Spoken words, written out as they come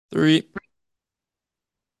Three.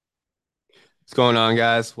 What's going on,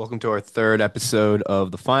 guys? Welcome to our third episode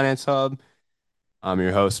of the Finance Hub. I'm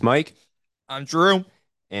your host, Mike, I'm Drew.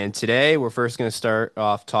 and today we're first going to start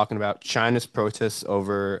off talking about China's protests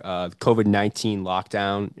over the COVID-19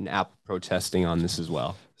 lockdown and Apple protesting on this as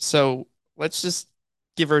well. So let's just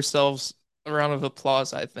give ourselves a round of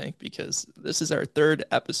applause, I think, because this is our third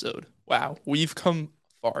episode. Wow, we've come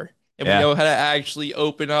far and we Yeah. know how to actually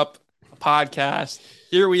open up a podcast.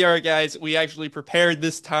 Here we are, guys. We actually prepared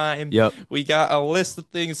this time. Yep. We got a list of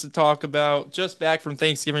things to talk about just back from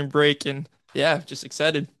Thanksgiving break, and yeah, just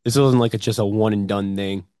excited. This wasn't like just a one and done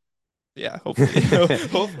thing. Yeah, hopefully,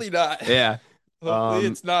 hopefully not. Yeah. Hopefully,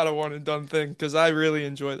 Um, it's not a one and done thing because I really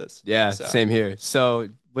enjoy this. yeah, So. same here. So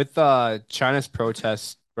with China's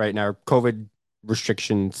protests right now, COVID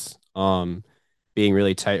restrictions being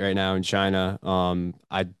really tight right now in China,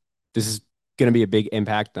 I this is going to be a big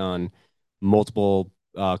impact on multiple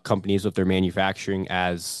companies with their manufacturing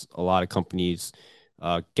as a lot of companies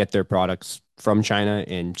get their products from China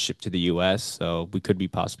and ship to the US. So we could be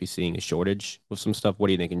possibly seeing a shortage with some stuff. What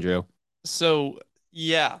are you thinking, Drew? So,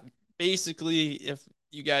 yeah, basically, if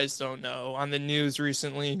you guys don't know, on the news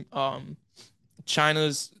recently,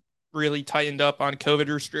 China's really tightened up on COVID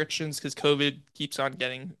restrictions because COVID keeps on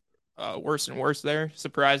getting worse and worse there,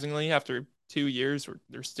 surprisingly, after 2 years,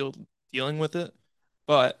 they're still dealing with it.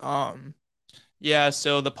 But yeah,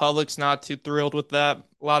 so the public's not too thrilled with that.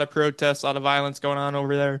 A lot of protests, a lot of violence going on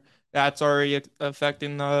over there. That's already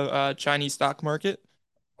affecting the Chinese stock market,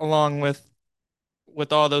 along with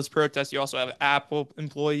all those protests, you also have Apple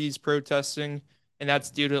employees protesting, and that's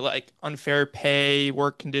due to like unfair pay,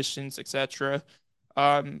 work conditions, etc.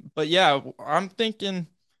 But yeah, I'm thinking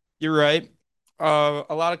you're right. A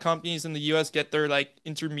lot of companies in the US get their like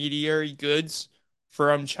intermediary goods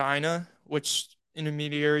from China, which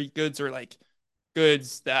intermediary goods are like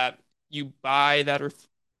goods that you buy that are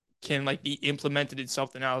can like be implemented in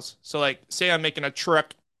something else. So like say I'm making a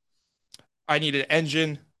truck, I need an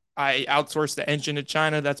engine. I outsource the engine to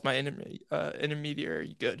China. That's my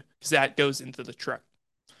intermediary good because that goes into the truck.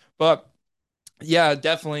 But yeah,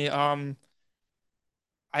 definitely. I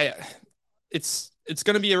it's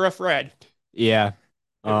gonna be a rough ride. Yeah.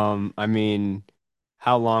 It- I mean,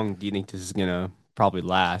 how long do you think this is gonna probably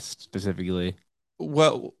last specifically?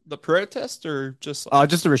 Well, the protest or just like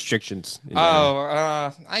Just the restrictions in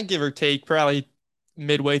general. I give or take probably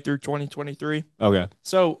midway through 2023. Okay.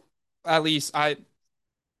 So at least I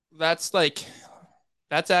that's like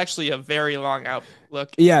that's actually a very long outlook.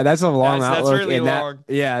 Yeah, that's a long That's outlook, really and that long.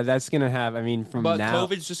 yeah, that's gonna have. I mean, from But now,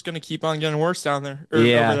 COVID's just gonna keep on getting worse down there or over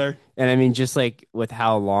yeah, there. and I mean, just like with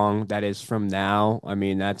how long that is from now, I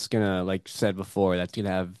mean, that's gonna, like said before, that's gonna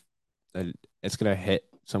have, a, it's gonna hit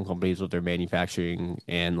some companies with their manufacturing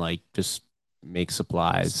and like just make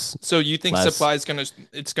supplies So you think less. supply is gonna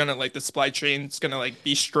it's gonna like the supply chain's gonna like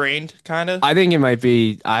be strained kind of? I think it might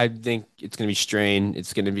be. I think it's gonna be strained.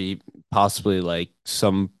 It's gonna be possibly like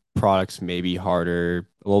some products maybe harder,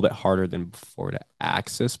 a little bit harder than before to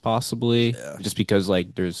access, possibly, Yeah. just because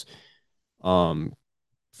like there's um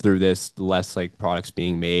through this less like products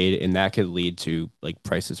being made, and that could lead to like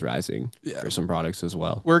prices rising Yeah. for some products as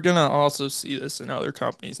well. We're gonna also see this in other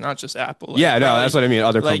companies, not just Apple. Like Yeah, no, that's probably what I mean.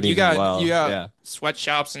 Other like companies as you well. got Yeah.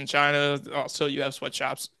 sweatshops in China, also you have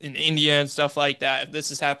sweatshops in India and stuff like that. If this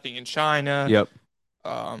is happening in China, Yep.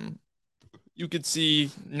 um, you could see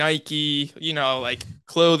Nike, like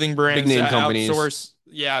clothing Big brands name that companies outsource,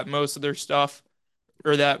 yeah, most of their stuff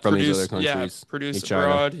or that from these other produce like China.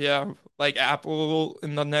 abroad, yeah, like Apple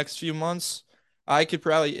in the next few months. I could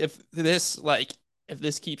probably if this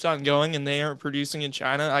keeps on going and they aren't producing in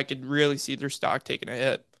China, I could really see their stock taking a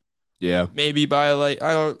hit. Yeah. Maybe by like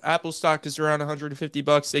I don't Apple stock is around 150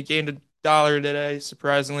 bucks. They gained $1 today,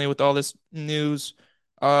 surprisingly, with all this news.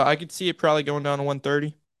 I could see it probably going down to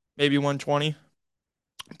 130, maybe 120.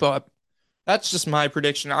 But that's just my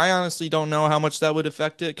prediction. I honestly don't know how much that would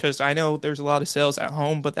affect it because I know there's a lot of sales at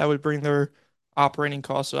home, but that would bring their operating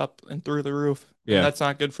costs up and through the roof, and Yeah. that's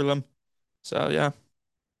not good for them. So yeah.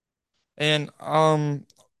 And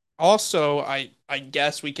also I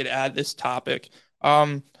guess we could add this topic.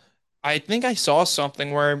 Um I think I saw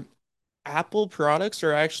something where Apple products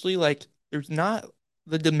are actually like there's not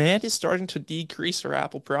the demand is starting to decrease for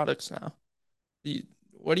Apple products now.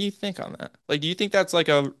 What do you think on that? Like, do you think that's like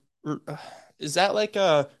is that like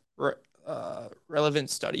a relevant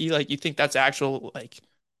study? Like, you think that's actual like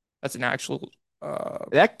that's an actual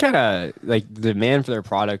That kind of like the demand for their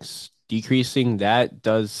products decreasing, that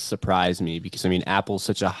does surprise me because I mean Apple's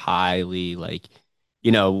such a highly like,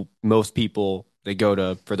 most people they go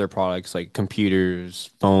to for their products like computers,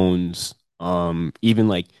 phones, Even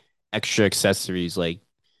like extra accessories like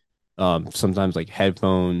sometimes like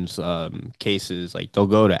headphones, cases, like they'll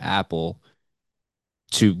go to Apple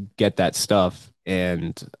to get that stuff.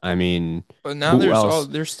 And I mean, But now who else?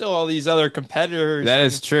 there's still all these other competitors, That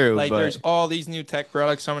is and true, like there's but all these new tech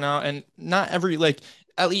products coming out, and not every like,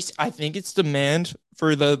 at least I think it's demand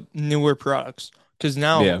for the newer products. Because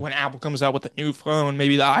now yeah, when Apple comes out with a new phone,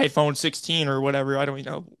 maybe the iPhone 16 or whatever, I don't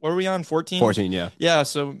even know. What are we on? 14? 14, yeah. Yeah,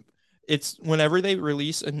 so it's whenever they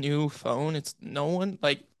release a new phone, it's no one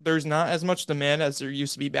like there's not as much demand as there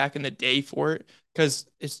used to be back in the day for it. Because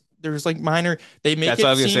it's there's like minor, they make That's what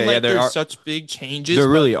I it was gonna seem say. Yeah, like there's such big changes, there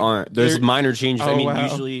but really aren't. There's there, minor changes. I oh mean, wow,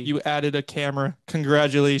 usually, you added a camera.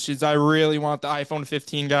 Congratulations. I really want the iPhone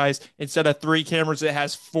 15, guys. Instead of three cameras, it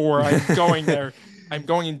has four. I'm going there. I'm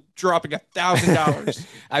going and dropping $1,000.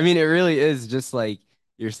 I mean, it really is just like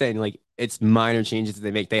you're saying, like it's minor changes that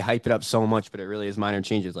they make. They hype it up so much, but it really is minor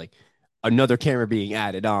changes, like another camera being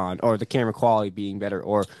added on, or the camera quality being better,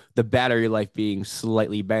 or the battery life being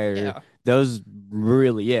slightly better. Yeah. Those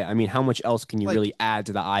really, yeah. I mean, how much else can you Like, really add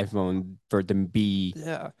to the iPhone for it to be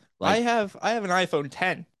yeah. like, I have an iPhone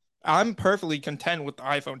 10. I'm perfectly content with the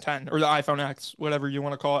iPhone 10 or the iPhone X, whatever you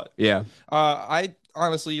want to call it. yeah, I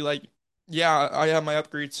honestly like, yeah, I have my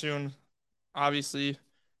upgrade soon. Obviously,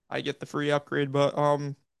 I get the free upgrade, but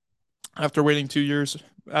after waiting 2 years,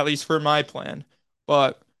 at least for my plan.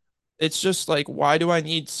 But it's just like, why do I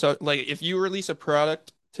need so like if you release a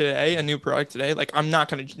product today, a new product today, like I'm not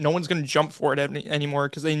gonna, no one's gonna jump for it anymore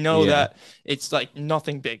because they know yeah, that it's like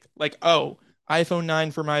nothing big. Like, oh, iPhone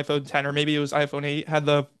 9 from iPhone 10, or maybe it was iPhone 8 had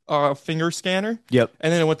the finger scanner, yep,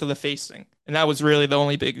 and then it went to the face thing, and that was really the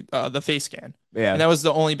only big the face scan, and yeah. that was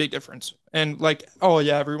the only big difference. And like, oh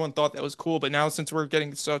yeah, everyone thought that was cool, but now since we're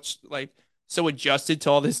getting such like so adjusted to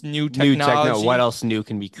all this new New techno. What technology, else new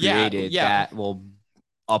can be yeah, created yeah, that will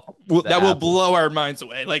up the that will Apple? blow our minds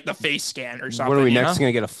away, like the face scan or What are something, we you next know?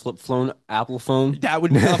 gonna get a flip phone Apple phone? That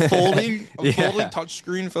would a folding Yeah.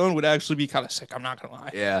 touchscreen phone would actually be kind of sick. I'm not gonna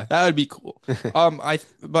lie, Yeah. that would be cool. But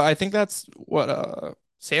I think that's what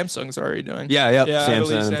Samsung's already doing. Yeah, yep. Yeah, I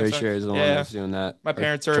believe Samsung, I'm pretty Samsung. sure is the one Yeah, that's doing that my or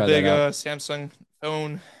parents are a try that big out. Samsung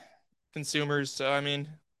phone consumers, so I mean,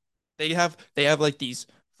 they have like these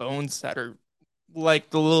phones that are like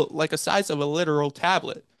the little like a size of a literal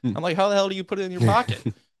tablet. Hmm. I'm like, how the hell do you put it in your pocket?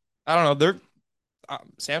 I don't know. They're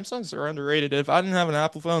Samsungs are underrated. If I didn't have an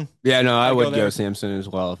Apple phone, Yeah, no, I I'd go would go there. Samsung as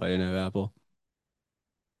well if I didn't have Apple.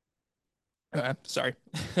 Sorry.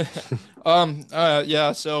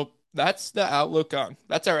 Yeah, so that's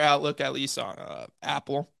our outlook at least on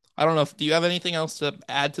Apple. I don't know if do you have anything else to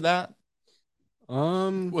add to that?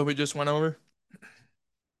 Um, What we just went over?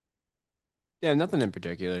 yeah, nothing in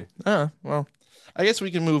particular. Well, I guess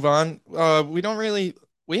we can move on.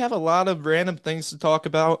 We have a lot of random things to talk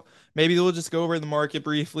about. Maybe we'll just go over the market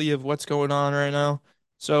briefly of what's going on right now.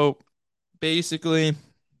 So basically,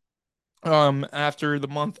 after the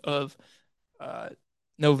month of uh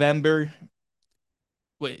November,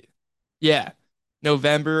 wait, yeah,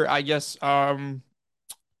 November, I guess,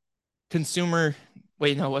 consumer,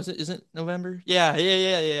 wait, no, was it, is it November?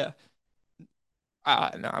 Yeah.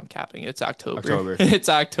 No, I'm capping. It's October. October. It's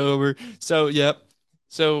October. So, yep.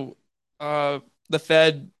 So, uh, the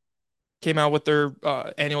Fed came out with their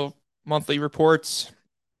annual monthly reports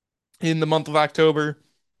in the month of October.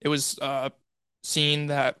 It was seen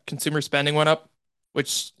that consumer spending went up,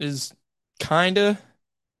 which is kind of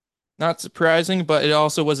not surprising, but it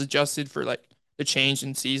also was adjusted for like the change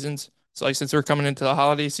in seasons. So like since we're coming into the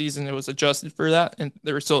holiday season, it was adjusted for that, and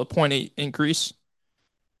there was still a point 0.8 increase.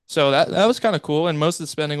 So that was kind of cool, and most of the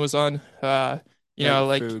spending was on Like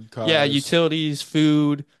like, food, yeah, cars, utilities,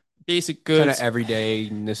 food, basic kind of goods. everyday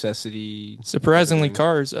necessity type of Surprisingly, thing.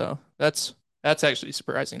 cars though. That's actually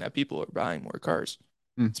surprising that people are buying more cars,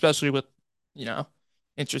 Hmm. especially with, you know,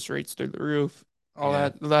 interest rates through the roof, all Yeah.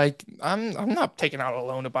 that. Like, I'm not taking out a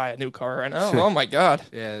loan to buy a new car right now. Oh my God.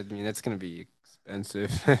 Yeah, I mean that's gonna be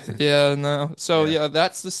expensive. Yeah, no. So Yeah. yeah,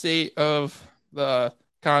 that's the state of the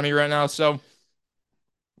economy right now. So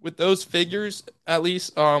with those figures, at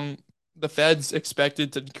least, the Fed's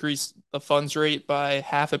expected to increase the funds rate by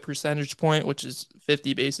half a percentage point, which is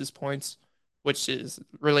 50 basis points, which is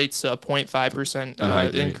relates to a 0.5% A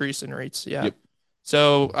hike rate. increase in rates. Yeah. Yep.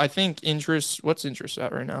 So I think what's interest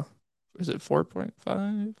at right now? Is it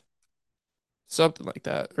 4.5? Something like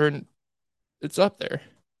that. Or it's up there.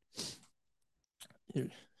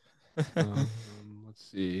 Let's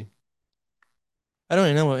see. I don't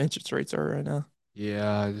even know what interest rates are right now.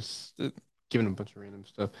 Yeah, just The- giving a bunch of random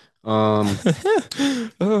stuff. Um,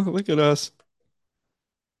 Oh, look at us.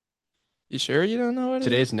 You sure you don't know what it is?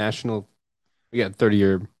 today's national, we got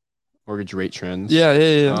 30-year. mortgage rate trends. Yeah,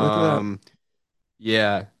 yeah, yeah. Look at that. Um,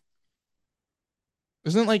 yeah,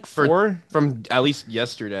 Isn't it like for 4? from at least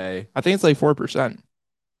yesterday. I think it's like 4%.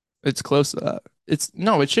 It's close to that. It's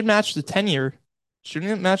no, it should match the 10-year.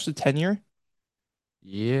 Shouldn't it match the 10-year?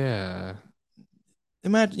 Yeah.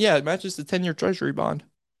 Yeah, it matches the 10-year treasury bond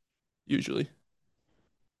usually.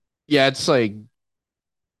 Yeah, it's like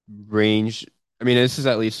range. I mean, this is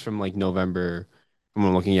at least from like November, from what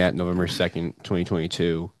I'm looking at November 2nd,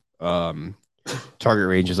 2022. Target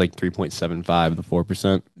range is like 3.75 to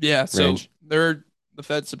 4% Yeah, so range. the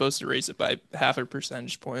Fed's supposed to raise it by half a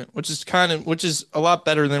percentage point, which is a lot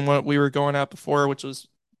better than what we were going at before, which was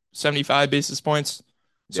 75 basis points.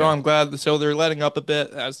 So Yeah. I'm glad so they're letting up a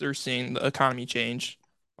bit as they're seeing the economy change.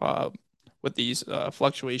 Uh, with these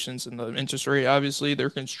fluctuations in the interest rate, obviously they're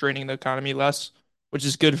constraining the economy less, which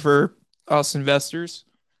is good for us investors.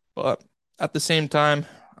 But at the same time,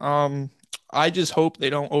 um, I just hope they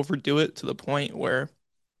don't overdo it to the point where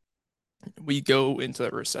we go into a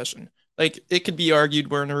recession. Like it could be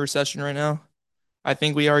argued we're in a recession right now. I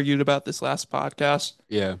think we argued about this last podcast.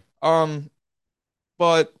 Yeah. Um,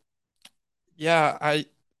 but yeah,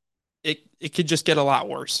 it could just get a lot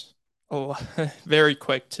worse. Very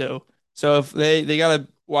quick too. So if they gotta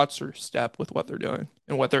watch their step with what they're doing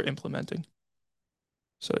and what they're implementing.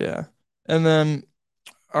 So yeah. And then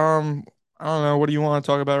um I don't know, what do you want to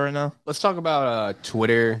talk about right now? Let's talk about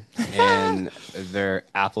Twitter and their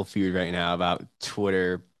Apple feud right now about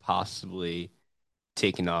Twitter possibly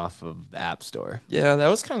taking off of the App Store. Yeah, that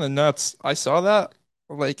was kind of nuts. I saw that.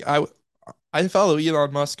 Like I follow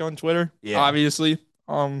Elon Musk on Twitter, Yeah. obviously.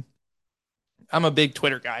 Um, I'm a big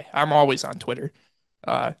Twitter guy. I'm always on Twitter.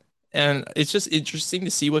 Uh, and it's just interesting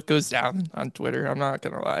to see what goes down on Twitter. I'm not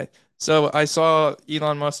gonna lie. So I saw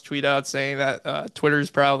Elon Musk tweet out saying that Twitter is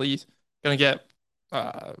probably gonna get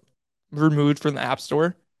uh, removed from the App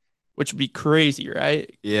Store, which would be crazy,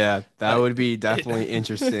 right? Yeah, that Like, would be definitely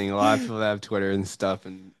interesting. A lot of people that have Twitter and stuff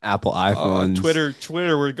and Apple iPhones.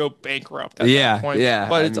 Twitter would go bankrupt at that Yeah, point. yeah.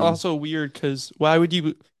 But I it's mean, also weird because why would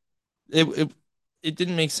you? It, it it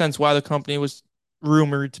didn't make sense why the company was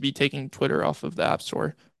rumored to be taking Twitter off of the App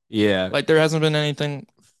Store. yeah. Like there hasn't been anything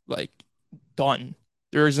like done.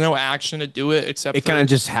 There is no action to do it except It kind of for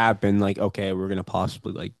just happened like, okay, we're gonna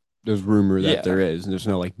possibly like there's rumor that there yeah, is, and there's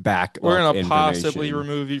no like we're backup gonna possibly information.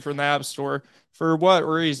 remove you from the App Store for what For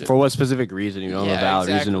reason? what specific reason? You don't have a Yeah, valid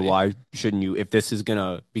reason exactly. why shouldn't you if this is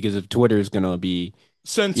gonna because if Twitter is gonna be, you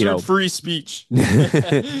Censored know, free speech.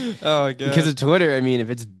 Oh my because God. of Twitter, I mean, if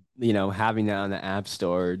it's, having that on the App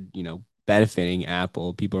Store, benefiting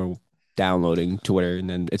Apple, people are downloading Twitter, and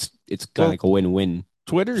then it's kind of Well, like a win-win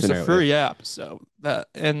Twitter's a scenario there. free app, so that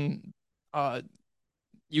and uh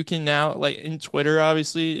you can now like in Twitter,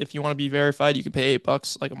 obviously, if you want to be verified, you can pay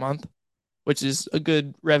 $8 like a month, which is a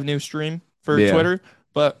good revenue stream for Yeah. Twitter.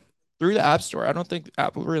 But through the App Store, I don't think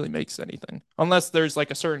Apple really makes anything unless there's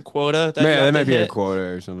like a certain quota that you Yeah, have that to might be a hit. quota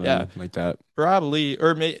or Yeah, something like that. probably.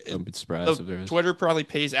 Or may Don't be surprised the if there is. Twitter probably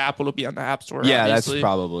pays Apple to be on the App Store, Yeah, that's obviously.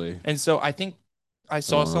 probably And so I think I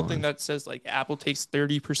saw something uh, that says like Apple takes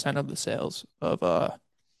 30% of the sales of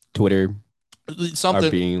Twitter are something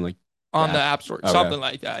being like the on the app. App Store, Okay, something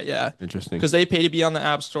like that. Yeah, interesting. because they pay to be on the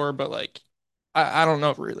App Store, but like I don't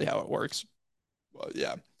know really how it works. Well,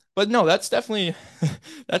 yeah, but no, that's definitely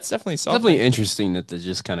that's definitely Definitely something. interesting that this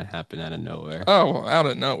just kind of happened out of nowhere. Oh, out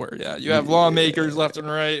of nowhere, yeah. You have lawmakers Yeah. left and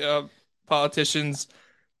right, politicians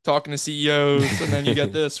talking to CEOs, and then you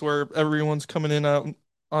get this where everyone's coming in on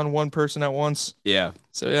one person at once. Yeah.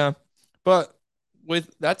 So yeah, but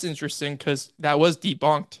with that's interesting because that was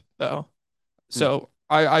debunked though. Hmm. So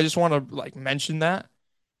I just want to like mention that.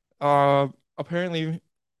 Uh, apparently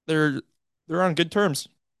they're they're on good terms.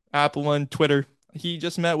 Apple and Twitter. He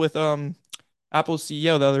just met with Apple's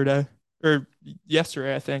CEO the other day or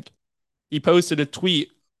yesterday, I think. He posted a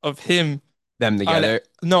tweet of him Them on together.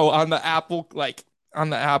 no on the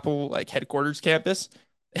Apple like headquarters campus.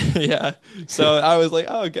 Yeah. So I was like,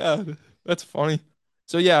 oh God, that's funny.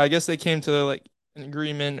 So yeah, I guess they came to like an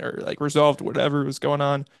agreement or like resolved whatever was going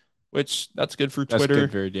on, which that's good for That's good Twitter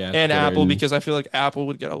for, yeah, and Twitter Apple and because I feel like Apple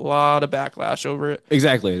would get a lot of backlash over it.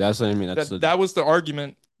 exactly. That's what I mean. That's the That was the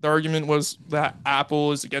argument. The argument was that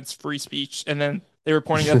Apple is against free speech, and then they were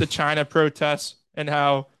pointing at the China protests and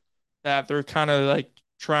how that they're kind of like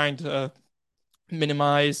trying to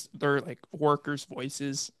minimize their like workers'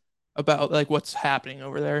 voices about like what's happening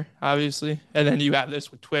over there, obviously. And then you have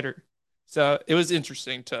this with Twitter. So it was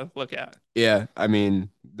interesting to look at. yeah. I mean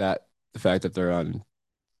that the fact that they're on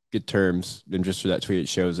good terms and just for that tweet it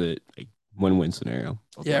shows it like win-win scenario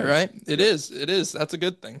both Yeah, ways. right. It Yep. is. It is. That's a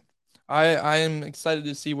good thing. I am excited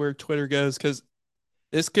to see where Twitter goes because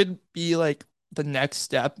This could be like the next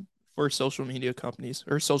step for social media companies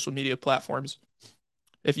or social media platforms,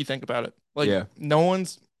 if you think about it. Like Yeah. no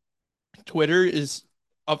one's Twitter is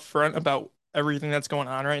upfront about everything that's going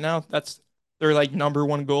on right now. That's their like number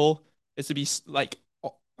one goal is to be like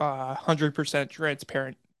 100%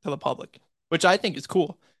 transparent to the public, which I think is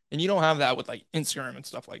cool. And you don't have that with like Instagram and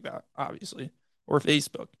stuff like that, obviously, or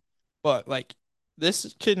Facebook. But like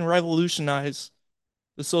this can revolutionize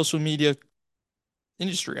the social media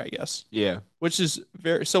industry, I guess, Yeah. which is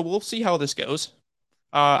very so we'll see how this goes.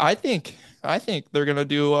 I think they're gonna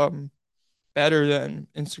do better than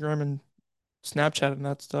Instagram and Snapchat and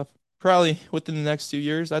that stuff. Probably within the next 2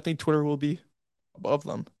 years, I think Twitter will be above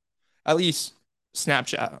them. At least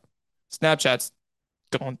Snapchat. Snapchat's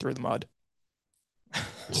going through the mud.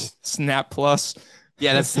 Snap Plus.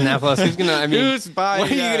 Yeah, that's Snap Plus. Who's gonna, I mean, Who's what are buying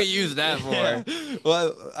you gonna that? use that Yeah. for?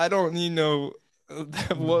 Well, I don't need no.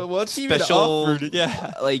 What's even Special, offered?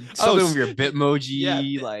 Yeah. like Oh, something with your yeah.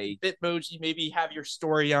 Bitmoji, like Bitmoji. Maybe have your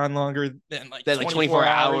story on longer than like that, like 24 24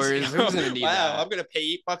 hours. hours. Who's gonna need Wow, that? I'm gonna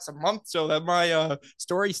pay $8 a month so that my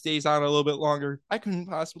story stays on a little bit longer. I couldn't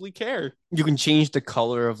possibly care. You can change the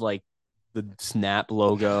color of like the Snap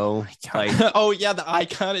logo. Like, Oh yeah, the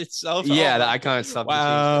icon itself. Oh yeah, the my icon itself can change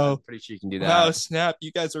that. I'm wow. pretty sure you can do Wow, that. Snap.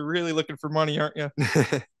 You guys are really looking for money, aren't you?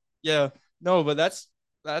 Yeah. No, but that's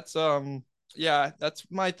yeah, that's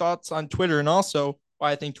my thoughts on Twitter and also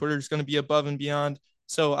why I think Twitter is going to be above and beyond.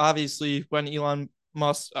 So obviously when Elon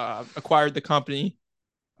Musk acquired the company,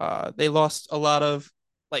 they lost a lot of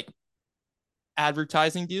like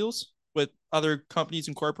advertising deals with other companies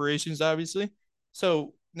and corporations, obviously.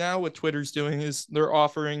 So now what Twitter's doing is they're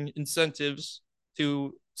offering incentives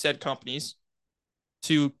to said companies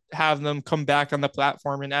to have them come back on the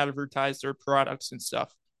platform and advertise their products and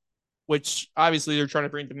stuff, which obviously they're trying to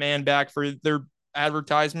bring demand back for their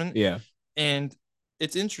advertisement. Yeah. And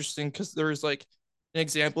it's interesting because there's like an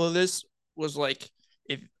example of this was like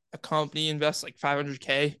if a company invests like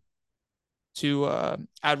 500K to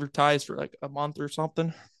advertise for like a month or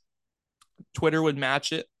something, Twitter would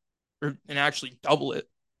match it and actually double it.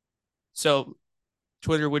 So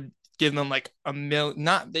Twitter would give them like a million,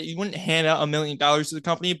 not that you wouldn't hand out $1 million to the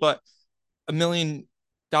company, but $1 million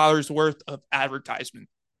worth of advertisement.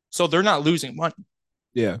 So they're not losing money.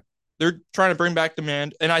 Yeah. They're trying to bring back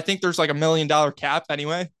demand. And I think there's like $1 million cap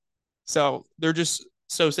anyway. So they're just,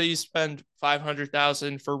 so say you spend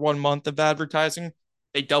 500,000 for 1 month of advertising,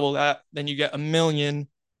 they double that, then you get 1 million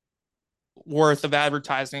worth of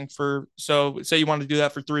advertising for, so say you want to do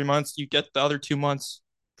that for 3 months, you get the other 2 months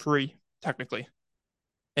free, technically.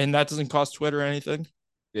 And that doesn't cost Twitter anything.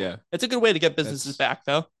 Yeah. It's a good way to get businesses That's back,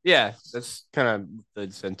 though. yeah, that's kind of the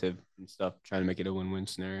incentive and stuff, trying to make it a win-win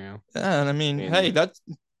scenario. Yeah, and I mean, hey, And that's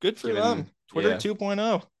good for them. given, Twitter yeah,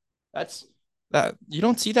 2.0. That's that you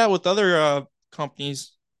don't see that with other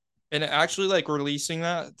companies, and actually like releasing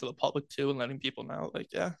that to the public too and letting people know. Like,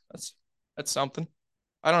 yeah, that's something.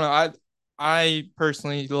 I don't know. I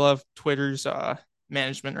personally love Twitter's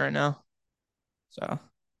management right now. So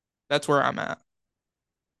that's where I'm at.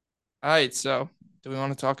 All right, so do we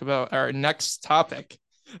want to talk about our next topic?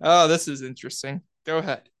 Oh, this is interesting. Go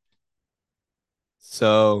ahead.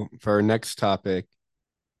 so for our next topic,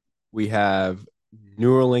 we have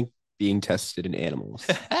Neuralink being tested in animals.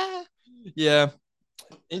 Yeah,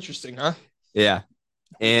 interesting, huh? Yeah.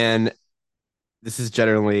 And this is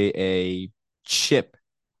generally a chip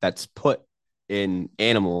that's put in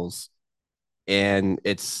animals, and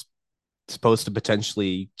it's supposed to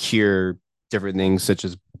potentially cure different things such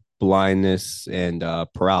as blindness and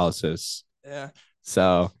paralysis. Yeah.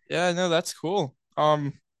 So, Yeah, no, that's cool.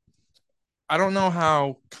 I don't know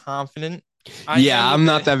how confident I yeah, am I'm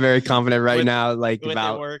not that very confident right with now, like with it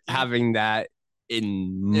about working. having that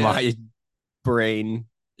in Yeah. my brain,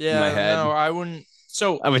 in my Yeah, no, head. I wouldn't.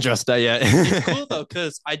 So I haven't trust that it's cool yet. though,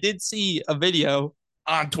 because I did see a video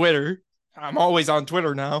on Twitter. I'm always on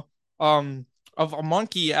Twitter now. Of a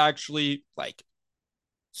monkey actually like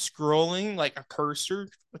scrolling like a cursor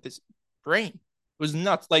with his brain. It was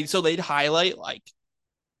nuts. Like so they'd highlight like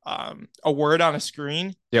a word on a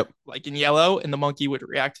screen, Yep. like in yellow, and the monkey would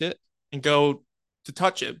react to it and go to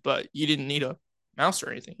touch it, but you didn't need a mouse or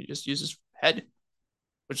anything. You just use his head,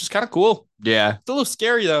 which is kind of cool. Yeah. It's a little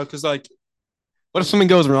scary though, because like, What if something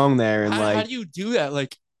goes wrong there and how like, do you do that?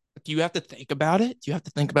 Like, do you have to think about it? Do you have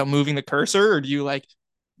to think about moving the cursor, or do you like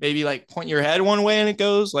maybe like point your head one way and it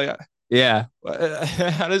goes? Like, yeah,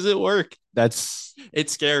 how does it work? that's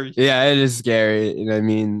It's scary. yeah, it is scary. And I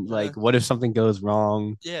mean, Uh, like, what if something goes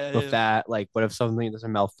wrong yeah, with yeah. that? Like, what if something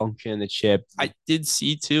doesn't malfunction in the chip? I did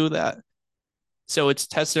see too that so it's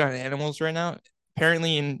tested on animals right now.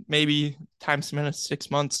 apparently in maybe time spent of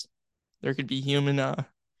 6 months, there could be human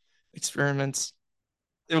experiments,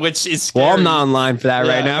 which is Well, I'm not scary. online for that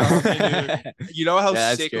right Yeah, now. no, me neither. You know how Yeah,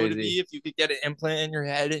 that's sick it would crazy. be if you could get an implant in your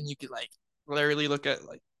head and you could like literally look at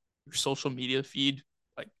like your social media feed,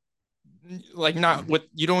 like not with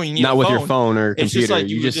you don't even need a Not with your phone. phone or It's just computer. like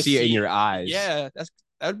you You would just just see it in see. your eyes. Yeah, that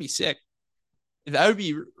would be sick. That would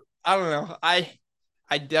be. I don't know.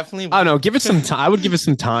 I definitely I don't wouldn't. know. Give it some time. I would give it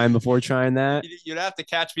some time before trying that. You'd have to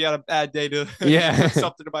catch me on a bad day to to put Yeah.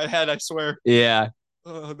 something in my head. I swear. Yeah.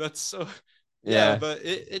 Oh, that's so. Yeah, Yeah. but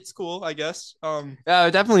it's cool, I guess. It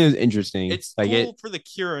definitely was interesting. It's Like it, cool for the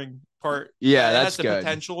curing part. yeah, It has that's the good.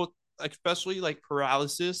 potential, especially like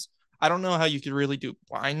paralysis. I don't know how you could really do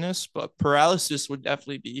blindness, but paralysis would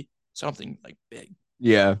definitely be something like big.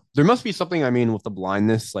 Yeah. There must be something, I mean, with the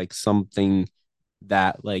blindness, like something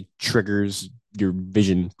that like triggers your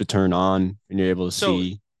vision to turn on and you're able to So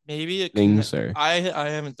see maybe it can. things or I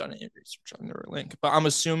haven't done any research on Neuralink, but I'm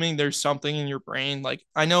assuming there's something in your brain. Like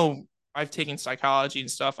I know I've taken psychology and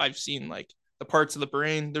stuff. I've seen like the parts of the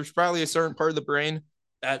brain. There's probably a certain part of the brain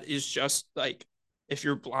that is just like if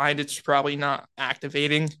you're blind, it's probably not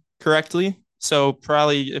activating correctly. So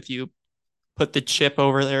probably if you put the chip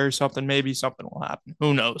over there or something, maybe something will happen.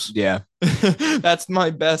 Who knows? yeah. That's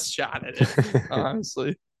my best shot at it,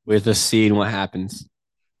 honestly. We're just seeing what happens.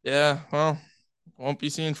 Yeah, well, won't be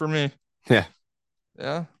seen for me. Yeah.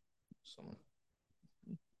 Yeah. So,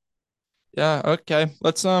 yeah, okay.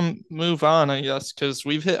 Let's move on, I guess, because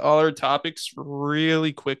we've hit all our topics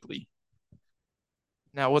really quickly.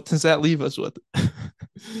 Now, what does that leave us with?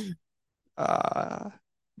 uh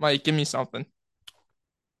Mike, give me something.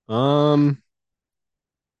 Um,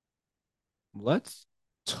 let's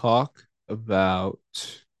talk about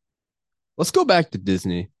let's go back to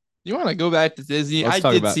Disney. You want to go back to Disney? Let's I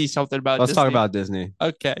talk did about see something about let's talk Disney. about Disney.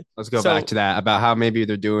 Okay. Let's go back So to that about how maybe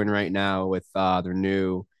they're doing right now with their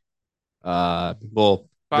new well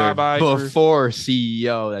their Bob Iger. before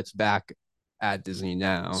CEO that's back at Disney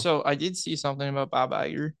now. So I did see something about Bob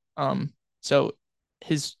Iger. So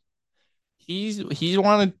his he's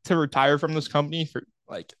wanted to retire from this company for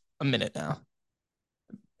like a minute now.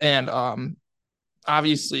 And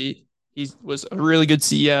obviously he was a really good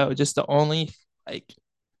CEO. Just the only like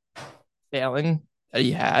failing that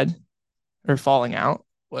he had or falling out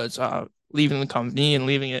was leaving the company and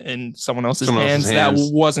leaving it in someone else's Someone else's hands that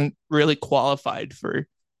hands. wasn't really qualified for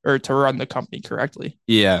or to run the company correctly.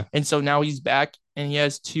 Yeah. And so now he's back and he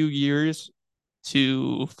has 2 years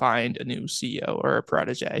to find a new CEO or a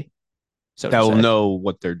protege, so That to will say. know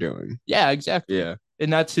what they're doing. Yeah, exactly. Yeah.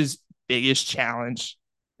 And that's his biggest challenge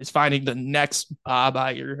is finding the next Bob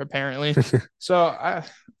Iger, apparently. So I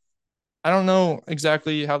don't know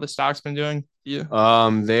exactly how the stock's been doing. Yeah.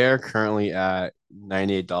 They're currently at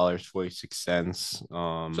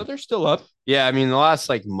 $98.46. So they're still up, Yeah, I mean the last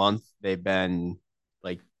like month they've been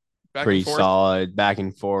like back and pretty forth. solid, back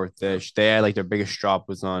and forth Yeah. ish. They had like their biggest drop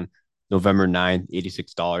was on November 9th,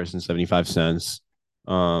 $86.75.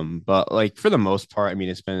 But like for the most part, I mean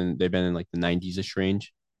they've been in like the 90s ish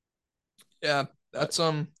range. Yeah. But That's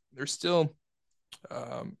they're still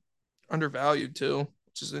um undervalued too,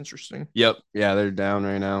 which is interesting. yep, yeah, they're down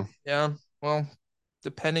right now. Yeah. Well,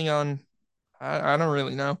 depending on I don't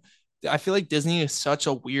really know. I feel like Disney is such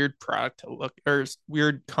a weird product to look or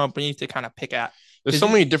weird company to kind of pick at There's because so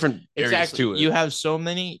many different areas exactly to you it. have so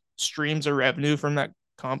many streams of revenue from that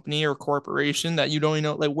company or corporation that you don't even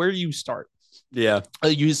know like where do you start? Yeah.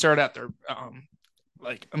 You start at their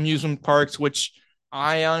like amusement parks, which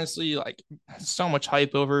I honestly like so much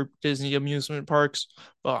hype over Disney amusement parks,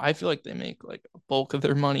 but I feel like they make like a bulk of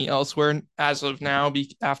their money elsewhere as of now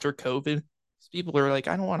after COVID. People are like,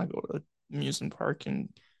 I don't want to go to the amusement park and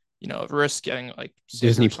risk getting like sick or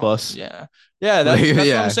Disney something. Plus. Yeah. Yeah, Like, that's what I'm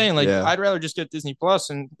yeah, saying. Like yeah, I'd rather just get Disney Plus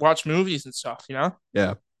and watch movies and stuff. yeah.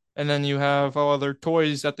 And then you have all other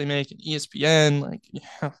toys that they make in ESPN, like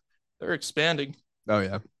yeah, they're expanding. Oh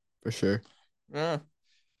yeah, for sure. Yeah.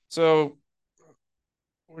 So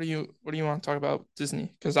what do you want to talk about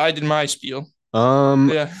Disney? Because I did my spiel. Um,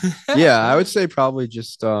 Yeah. yeah, I would say probably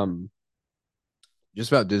just about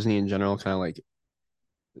Disney in general, kind of like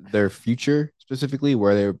their future specifically,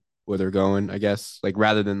 where they're going, I guess. Like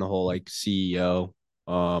rather than the whole like CEO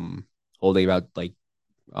whole thing about like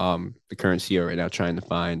the current CEO right now trying to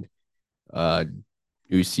find a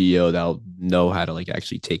new CEO that'll know how to like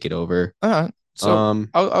actually take it over. So Um,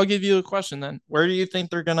 I'll give you a question then. Where do you think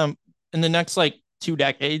they're gonna in the next like 2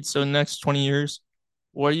 decades, so next 20 years,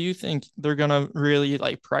 what do you think they're gonna really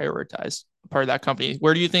like prioritize part of that company?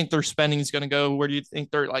 Where do you think their spending is gonna go? Where do you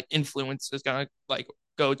think their like influence is gonna like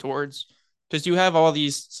go towards? Because you have all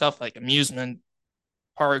these stuff like amusement.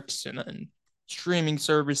 parks and then streaming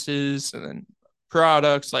services and then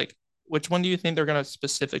products. Like, which one do you think they're going to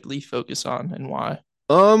specifically focus on and why?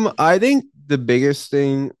 I think the biggest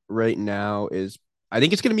thing right now is I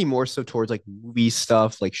think it's gonna be more so towards like movie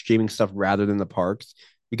stuff, like streaming stuff rather than the parks.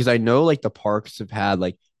 Because I know like the parks have had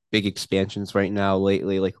like big expansions right now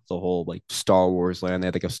lately, like the whole like Star Wars land. They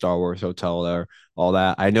had like a Star Wars hotel there, all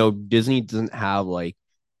that. I know Disney doesn't have like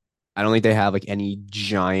I don't think they have like any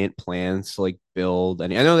giant plans to like build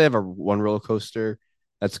any. I know they have a one roller coaster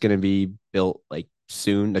that's gonna be built like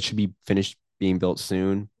soon. That should be finished being built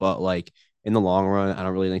soon. But like in the long run, I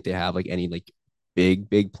don't really think they have like any like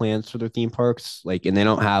big plans for their theme parks. Like, and they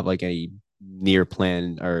don't have like any near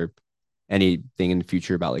plan or anything in the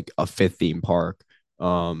future about like a fifth theme park.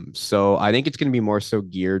 So I think it's gonna be more so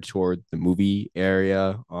geared toward the movie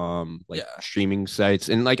area, like Yeah, streaming sites,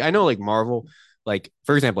 and like I know like Marvel, like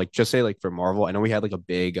for example, like just say like for Marvel, I know we had like a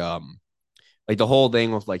big like the whole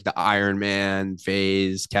thing with like the Iron Man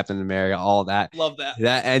phase, Captain America, all that love that.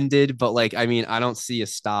 that ended. But like, I mean, I don't see a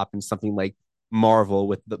stop in something like Marvel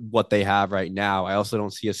with what they have right now. I also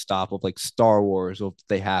don't see a stop of like Star Wars what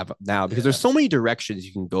they have now because there's Yeah, so many directions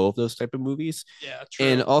you can go with those type of movies, yeah,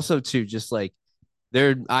 and true. also too just like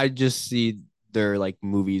I just see their like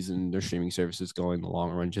movies and their streaming services going in the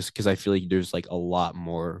long run just because I feel like there's like a lot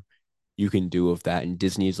more you can do with that, and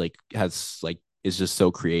Disney's like has like is just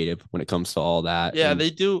so creative when it comes to all that. Yeah, And they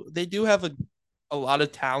do have a lot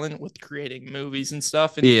of talent with creating movies and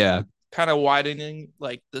stuff and yeah, kind of widening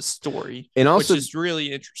like the story, and which also is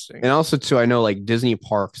really interesting. and also too, I know like Disney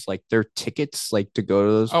parks, like their tickets like to go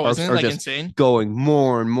to those Oh, isn't parks it are like just insane? going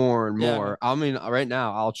more and more and Yeah. more. I mean, right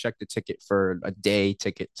now I'll check the ticket for a day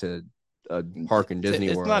ticket to a park in Disney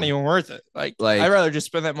It's not World. even worth it. Like I'd Like, rather just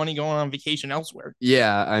spend that money going on vacation elsewhere.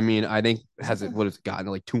 yeah, I mean, I think has it what it's gotten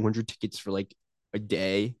like 200 tickets for like a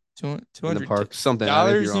day Two in the hundred park. Something I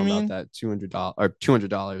may be dollars, you wrong about mean? that. $200 or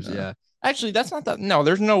 $200, No. yeah. Actually, that's not that. No,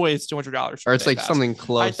 there's no way it's $200 for Or a it's day like pass. something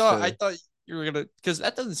close I to thought you were gonna because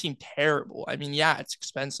that doesn't seem terrible. I mean, yeah, it's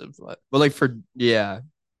expensive, but but like for yeah.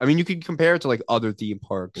 I mean you could compare it to like other theme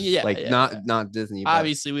parks, yeah, like yeah, yeah. not Disney, but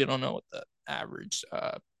Obviously, we don't know what the average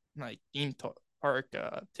like park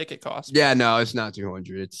ticket costs, yeah, but no, it's not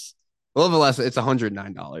 200. It's a little bit less. It's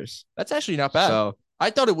 $109. that's actually not bad. So I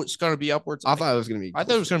thought it was going to be upwards of I like thought it was gonna be I thought it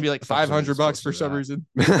closer was going to to be like I thought for some reason it was $500 closer for to some reason.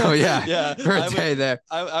 that. Oh yeah, Yeah, for a day there.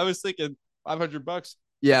 I was thinking $500.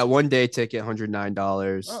 Yeah, That's one day ticket,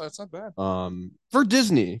 $109. oh, that's not bad. For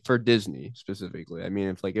Disney specifically. I mean,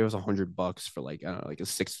 if like it was $100 for like I don't know, like a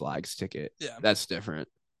Six Flags ticket, Yeah, that's different.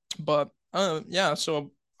 but yeah.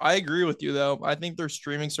 So I agree with you though. I think their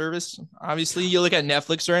streaming service. Obviously, you look at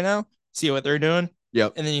Netflix right now, see what they're doing,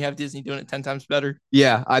 Yep. and then you have Disney doing it 10 times better.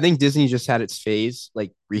 Yeah, I think Disney just had its phase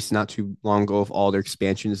like recent, not too long ago, of all their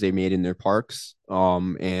expansions they made in their parks.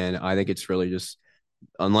 And I think it's really just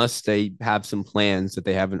unless they have some plans that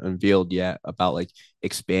they haven't unveiled yet about like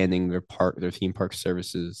expanding their theme park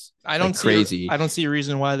services like crazy. I don't see a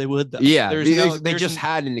reason why they would though. Yeah, they There's just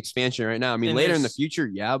had an expansion right now. I mean, and later in the future,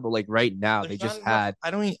 yeah, but like right now, they there's not just enough. had.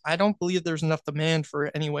 I don't believe there's enough demand for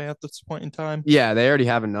it anyway at this point in time. Yeah, they already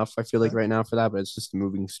have enough. I feel like Yeah. right now for that, but it's just a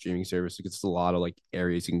moving streaming service. Like, it's a lot of like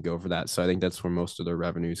areas you can go for that. So I think that's where most of their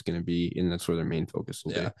revenue is going to be, and that's where their main focus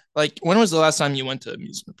will be. Yeah. Like when was the last time you went to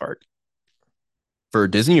amusement park? For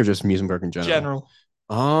Disney or just amusement park in general. General.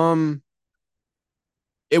 Um,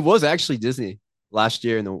 it was actually Disney last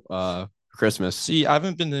year in the Christmas. See, I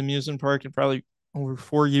haven't been to amusement park in probably over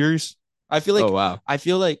 4 years. I feel Oh like wow. I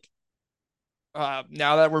feel like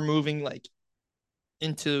now that we're moving like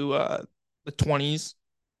into the 20s,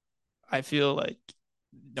 I feel like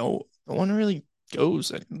no one really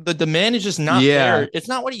goes. The demand is just not Yeah. there. It's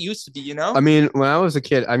not what it used to be, you know? I mean, when I was a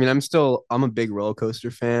kid, I mean, I'm a big roller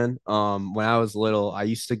coaster fan. When I was little, I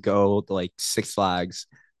used to go to like Six Flags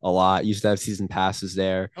a lot. Used to have season passes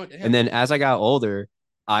there. Oh And damn. then as I got older,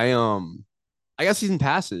 I got season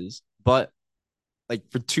passes, but like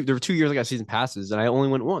there were 2 years I got season passes and I only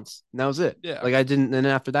went once. And that was it. Yeah. Like I didn't, and then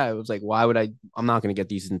after that, it was like, why would I'm not gonna get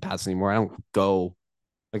these season passes anymore. I don't go.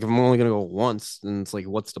 Like if I'm only gonna go once, then it's like,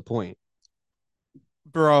 what's the point?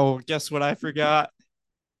 Bro, guess what I forgot?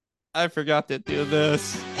 I forgot to do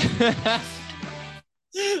this.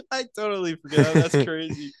 I totally forgot. That's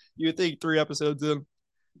crazy. You would think 3 episodes in.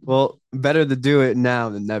 Well, better to do it now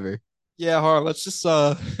than never. Yeah, Har, let's just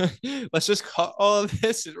let's just cut all of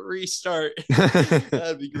this and restart.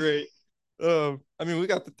 That'd be great. I mean we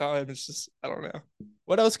got the time. It's just I don't know.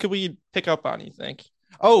 What else could we pick up on, you think?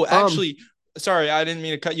 Oh, um, actually, sorry, I didn't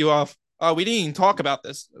mean to cut you off. We didn't even talk about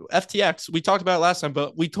this. FTX, we talked about it last time,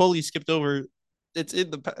 but we totally skipped over it's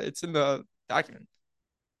in the document.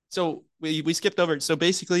 So we skipped over it. So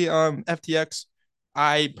basically, FTX,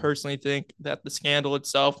 I personally think that the scandal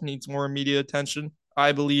itself needs more media attention.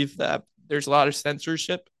 I believe that there's a lot of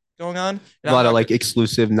censorship going on, and A I'm lot of not like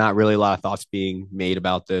exclusive, not really a lot of thoughts being made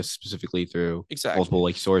about this specifically through multiple exactly,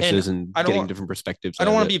 like and sources and I getting don't different perspectives I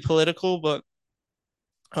don't of want it. to be political, but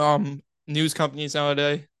news companies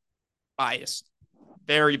nowadays biased,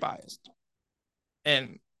 very biased,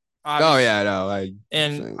 and Oh obvious. yeah, no, I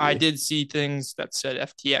And I agree. did see things that said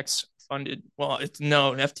FTX funded. Well, it's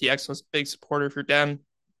known FTX was a big supporter for Dems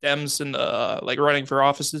and the like running for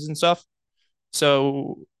offices and stuff.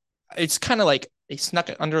 So it's kind of like they snuck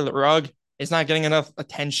it under the rug. It's not getting enough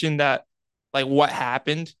attention that like what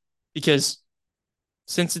happened because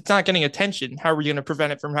since it's not getting attention, how are we going to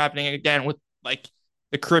prevent it from happening again with like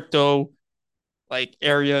the crypto like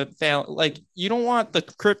area fail? Like you don't want the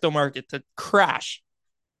crypto market to crash.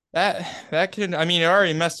 That can I mean it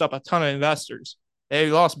already messed up a ton of investors. They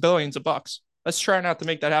lost billions of bucks. Let's try not to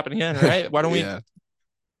make that happen again, right? Why don't we Yeah,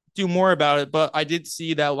 do more about it? But I did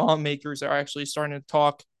see that lawmakers are actually starting to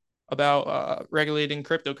talk about regulating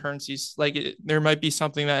cryptocurrencies. Like there might be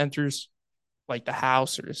something that enters like the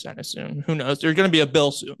House or the Senate soon. Who knows? There's going to be a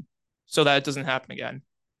bill soon, so that it doesn't happen again.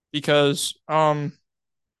 Because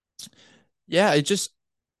yeah,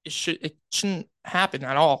 it shouldn't happen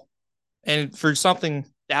at all. And for something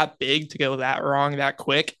that big to go that wrong that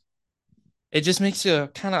quick, it just makes you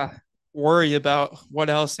kind of worry about what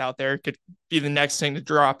else out there could be the next thing to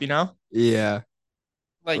drop, you know? yeah,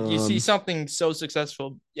 Like you see um, something so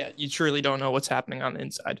successful, yeah, you truly don't know what's happening on the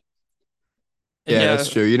inside. And yeah. That's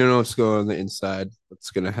yeah, true. You don't know what's going on the inside.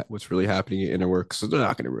 What's really happening in inner work. So they're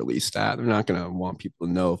not gonna release that. They're not gonna want people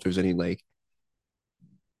to know if there's any like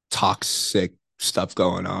toxic stuff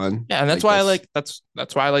going on. yeah, and Like that's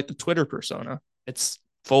that's why I like the Twitter persona. It's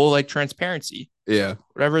full like transparency. yeah,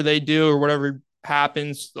 Whatever they do or whatever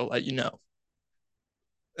happens, they'll let you know.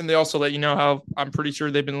 And they also let you know how I'm pretty sure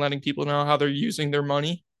they've been letting people know how they're using their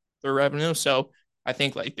money, their revenue. So I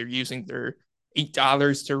think like they're using their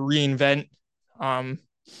 $8 to reinvent um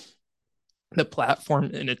the platform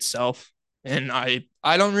in itself. And I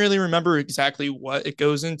don't really remember exactly what it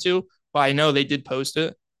goes into, but I know they did post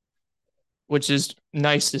it, which is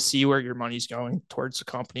nice to see where your money's going towards the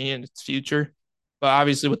company and its future. But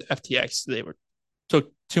obviously with FTX, they were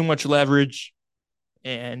took too much leverage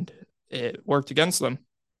and it worked against them.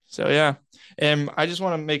 So yeah. And I just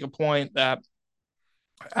want to make a point that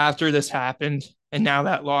after this happened, and now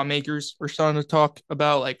that lawmakers are starting to talk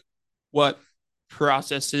about like what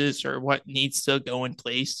processes or what needs to go in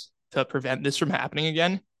place to prevent this from happening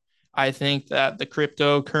again, I think that the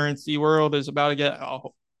cryptocurrency world is about to get a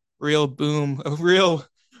real boom, a real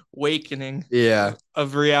awakening yeah,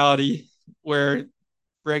 of reality where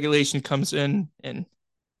regulation comes in and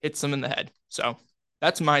hits them in the head. So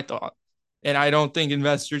that's my thought. And I don't think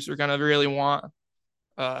investors are going to really want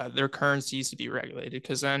their currencies to be regulated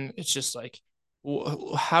because then it's just like,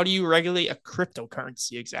 how do you regulate a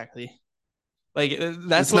cryptocurrency exactly? Like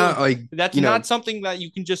it's not like that's you know not something that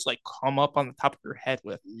you can just like come up on the top of your head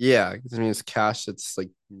with, yeah. I mean, it's cash that's like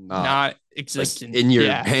not not like existent. in your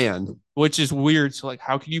Yeah, hand. which is weird. So like,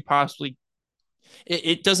 how could you possibly?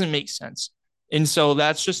 It doesn't make sense. And so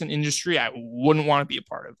that's just an industry I wouldn't want to be a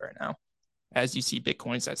part of right now. As you see,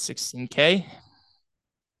 Bitcoin's at 16K,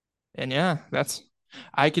 and yeah, that's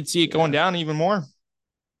I could see it going Yeah, down even more.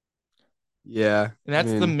 yeah. And I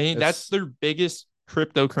that's mean, that's it's their biggest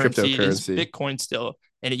cryptocurrency is cryptocurrency. Bitcoin still.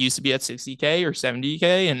 And it used to be at 60K or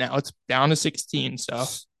 70K, and now it's down to 16. So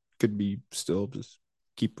Could be still just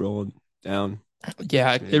keep rolling down.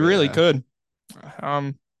 yeah, it really Yeah, could.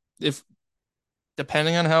 Um, if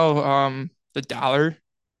depending on how the dollar,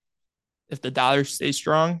 if the dollar stays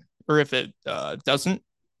strong or if it doesn't,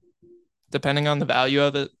 depending on the value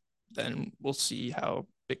of it, then we'll see how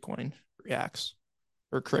Bitcoin reacts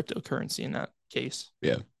or cryptocurrency in that case.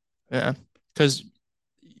 yeah, Yeah, because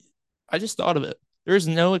I just thought of it. There's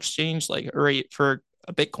no exchange like rate for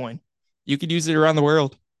a Bitcoin. You could use it around the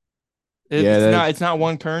world. yeah. That It's not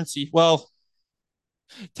one currency. Well,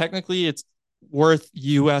 technically it's worth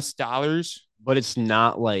US dollars. but it's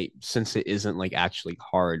not like since it isn't like actually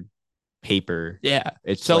hard paper. Yeah.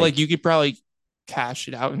 It's So like like you could probably cash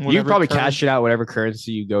it out in you can whatever probably cash currency, it out whatever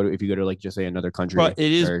currency you go to if you go to like just say another but country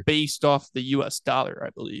it is or based off the US dollar, I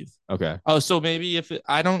believe. okay. Oh, so maybe if it,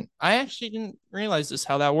 I don't I actually didn't realize this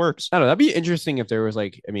how that works. I don't know. That'd be interesting if there was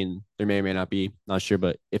like, I mean, there may or may not be, not sure,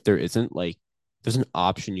 but if there isn't, like, there's an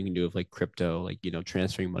option you can do with like crypto, like,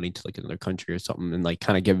 transferring money to like another country or something and like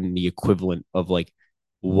kind of giving the equivalent of like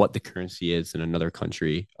what the currency is in another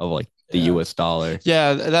country of like the Yeah. US dollar.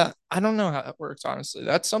 Yeah, that I don't know how that works, honestly.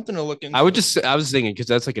 That's something to look I would into. just I was thinking because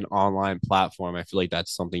that's like an online platform. I feel like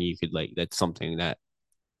that's something you could like that's something that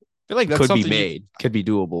I feel like that's could be something you made, could be I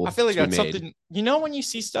doable feel like to be that's made. something when you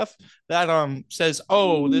see stuff that says,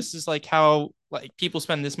 "Oh, this is like how like people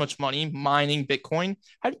spend this much money mining Bitcoin."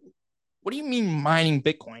 What do you mean mining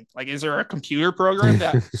Bitcoin? Like, is there a computer program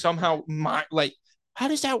that somehow like how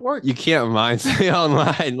does that work? You can't mine something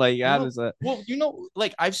online. Like how No, does that? well,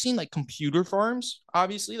 like I've seen like computer farms,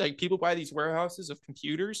 obviously, like people buy these warehouses of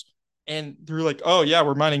computers and they're like, oh yeah,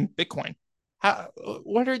 we're mining Bitcoin. How,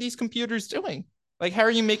 what are these computers doing? Like, how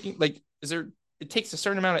are you making, like, it takes a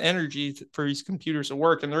certain amount of energy for these computers to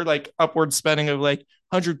work and they're like upward spending of like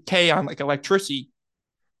 100K on like electricity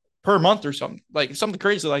per month or something, like something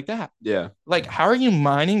crazy like that. Yeah, Like, how are you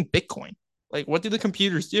mining Bitcoin? Like, what do the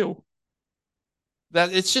computers do?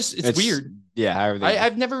 That it's it's weird. yeah. How are they?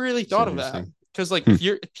 I've never really It's thought of that interesting. because like Hmm.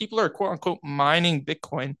 if people are quote unquote mining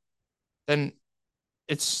Bitcoin, then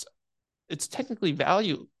it's it's technically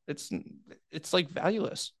value. It's like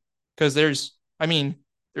valueless because I mean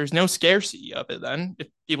there's no scarcity of it then if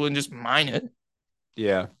people can just mine it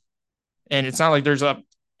Yeah. and it's not like there's a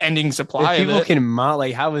ending If supply of people it. can mine,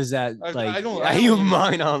 like, how is that like? I How don't you even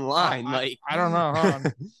mine online? Like, I don't know. Huh?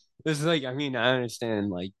 this is like, I mean, I understand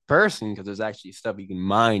like person because there's actually stuff you can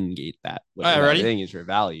mine gate that All right, whatever that ready? thing is for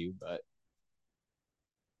value, but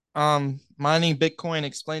Mining Bitcoin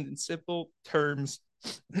explained in simple terms.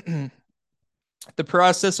 The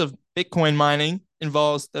process of Bitcoin mining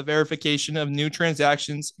involves the verification of new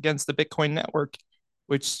transactions against the Bitcoin network,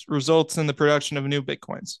 which results in the production of new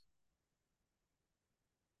Bitcoins.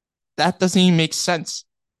 That doesn't even make sense.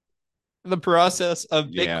 The process of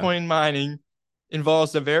yeah, Bitcoin mining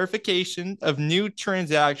involves the verification of new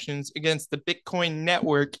transactions against the Bitcoin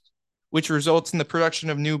network, which results in the production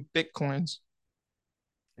of new Bitcoins.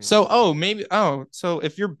 So, so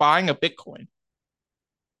if you're buying a Bitcoin,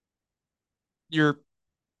 you're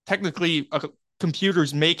technically a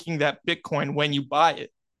computer's making that Bitcoin when you buy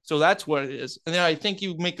it. So that's what it is. And then I think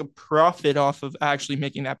you make a profit off of actually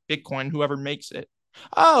making that Bitcoin, whoever makes it.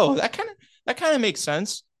 Oh, that kind of makes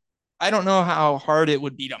sense. I don't know how hard it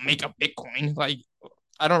would be to make a Bitcoin. Like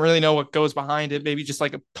I don't really know what goes behind it. Maybe just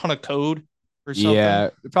like a ton of code or something. yeah,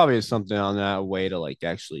 there probably is something on that way to like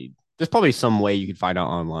actually. There's probably some way you can find out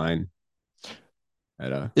online how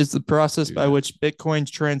to Is the process do by that. which Bitcoin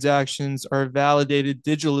transactions are validated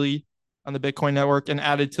digitally on the Bitcoin network and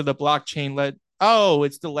added to the blockchain led. Oh,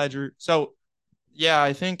 it's the ledger. So yeah,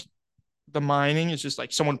 I think the mining is just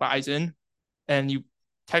like someone buys in and you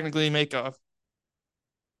technically make a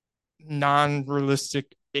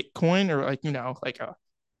non-realistic Bitcoin or like, like a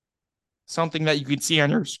something that you can see on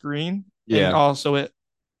your screen. And Yeah, also it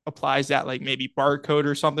applies that like maybe barcode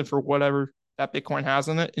or something for whatever that Bitcoin has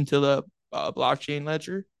in it into the blockchain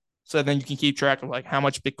ledger. So then you can keep track of like how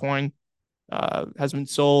much Bitcoin has been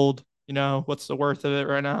sold, what's the worth of it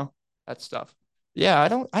right now, that stuff. Yeah, I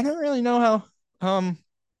don't really know how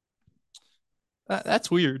that's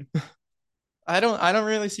weird. I don't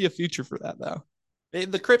really see a future for that though.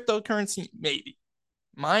 The cryptocurrency maybe.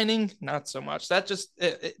 Mining not so much. That just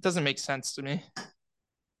it doesn't make sense to me.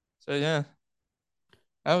 So yeah,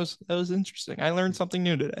 that was interesting. I learned something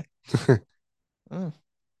new today. Oh.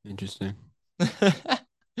 interesting.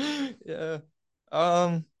 Yeah.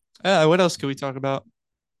 Um yeah, what else could we talk about?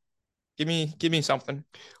 Give me something.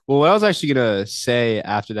 Well, what I was actually gonna say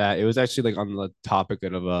after that, it was actually like on the topic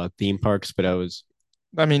of theme parks, but I was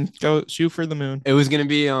I mean, go shoot for the moon. it was gonna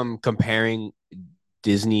be comparing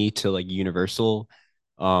Disney to like Universal,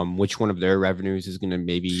 which one of their revenues is gonna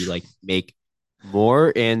maybe like make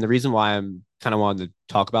more. And the reason why I'm kind of wanted to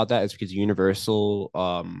talk about that is because Universal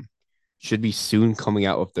should be soon coming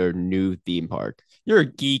out with their new theme park. You're a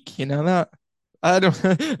geek, you know that. I don't.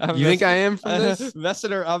 You think I am from this? I'm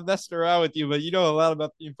messing around with you, but you know a lot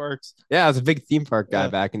about theme parks. Yeah, I was a big theme park guy Yeah.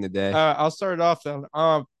 back in the day. I'll start it off then.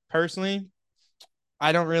 Personally,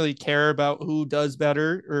 I don't really care about who does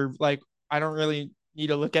better, or like I don't really need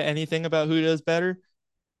to look at anything about who does better.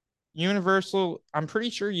 Universal, I'm pretty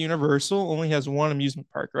sure Universal only has one amusement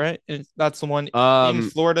park, right? And that's the one in Um,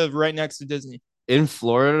 Florida, right next to Disney. in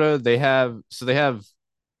Florida, they have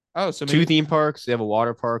Oh, so two maybe theme parks. They have a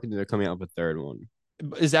water park, and then they're coming out with a third one.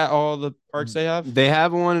 is that all the parks they have? They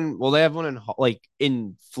have one. Well, they have one in like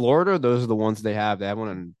in Florida. Those are the ones they have. They have one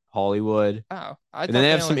in Hollywood, Oh, and then they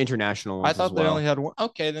have some international I ones as thought they only well. had one.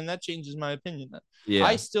 Okay, then that changes my opinion. Then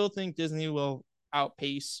I Yeah, still think Disney will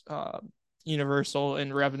outpace Universal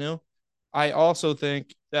in revenue. I also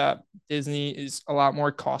think that Disney is a lot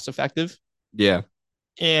more cost effective. yeah.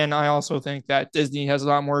 And I also think that Disney has a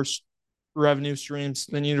lot more revenue streams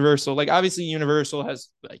than Universal. Like obviously Universal has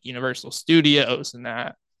like Universal Studios and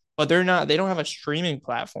that, but they don't have a streaming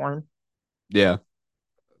platform Yeah.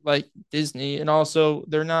 like Disney. And also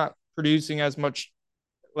they're not producing as much,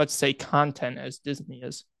 let's say, content as Disney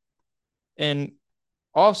is. And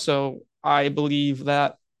also I believe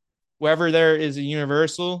that wherever there is a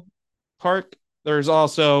Universal park, there's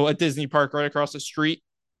also a Disney park right across the street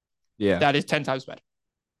Yeah. that is 10 times better.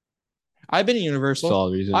 I've been to Universal.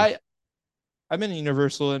 Solid reason. I I've been to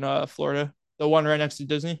Universal in Florida, the one right next to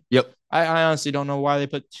Disney. Yep. I honestly don't know why they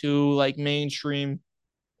put two like mainstream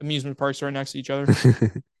amusement parks right next to each other,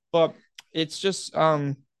 but it's just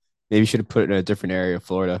Maybe you should have put it in a different area of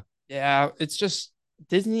Florida. yeah, it's just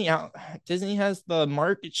Disney out. Disney has the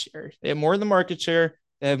market share. They have more of the market share.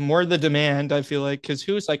 They have more of the demand. I feel like because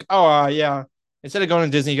who's like, oh yeah, instead of going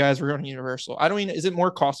to Disney, guys, we're going to Universal. I don't mean, is it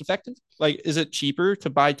more cost effective? Like, is it cheaper to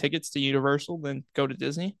buy tickets to Universal than go to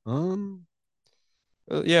Disney? Um,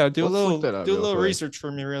 Yeah, let's look that up do a real little quick. research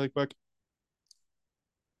for me really quick.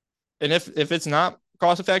 And if it's not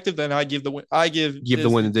cost effective, then I give Give the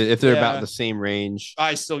Disney. win if they're about Yeah, the same range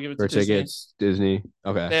I still give it to for Disney. tickets, Disney.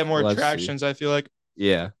 Okay, They have more let's see. attractions. I feel like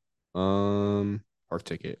Yeah. Park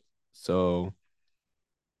ticket. So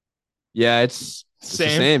yeah, it's the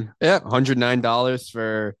same. same. Yeah. $109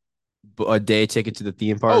 for a day ticket to the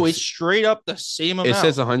theme Oh, it's parks. straight up the same It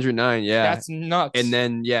says amount. 109, yeah. That's And nuts.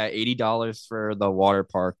 then yeah, $80 for the water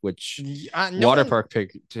park, which No water one, park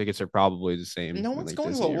tickets are probably the same no when one's like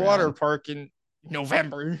going to a Disney water around. park in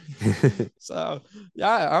November. So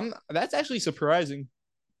yeah, I'm. That's actually surprising.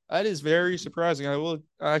 That is very surprising. I will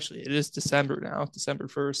actually. It is December now, December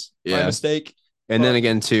 1st. My Yeah. mistake. And then But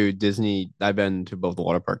again to Disney, I've been to both the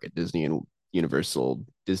water park at Disney and Universal.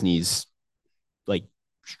 Disney's like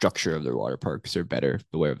structure of their water parks are better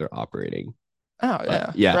the way they're operating. oh But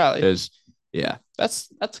yeah, yeah, rally. there's yeah. That's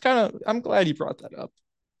kind of. I'm glad you brought that up.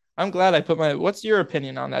 I'm glad I put my. What's your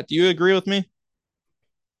opinion on that? Do you agree with me?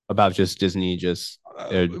 About just Disney just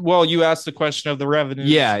Well, you asked the question of the revenues.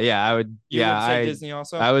 yeah, I would You would say Disney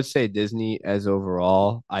also. I would say Disney as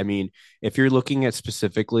overall. I mean, if you're looking at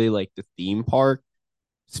specifically like the theme park,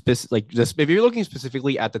 like just if you're looking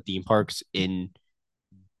specifically at the theme parks in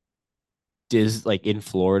like in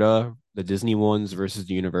Florida, the Disney ones versus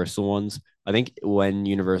the Universal ones. I think when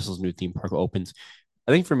Universal's new theme park opens,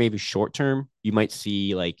 I think for maybe short term, you might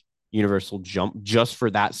see like Universal jump just for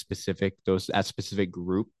that specific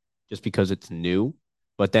group, just because it's new.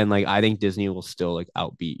 But then like I think Disney will still like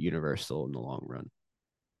outbeat Universal in the long run.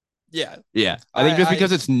 Yeah, Yeah. I think just I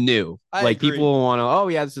because it's new. I Like agree. people want to, oh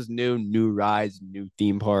yeah, this is new rides, new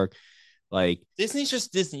theme park. Like, Disney's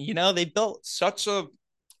just Disney. They built such a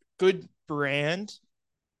good brand,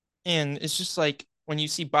 and it's just like when you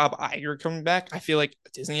see Bob Iger coming back, I feel like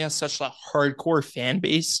Disney has such a hardcore fan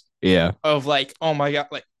base yeah. of like, oh my god,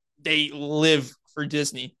 like they live for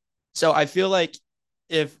Disney. So I feel like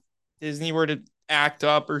if Disney were to act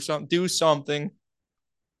up or something, do something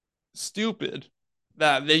stupid,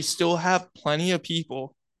 that they still have plenty of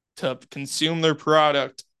people to consume their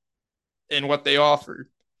product and what they offer.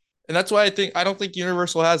 And that's why I don't think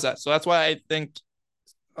Universal has that. So that's why I think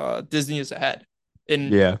Disney is ahead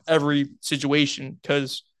in Yeah. every situation.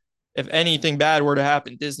 Because if anything bad were to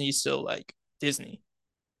happen, Disney's still like Disney,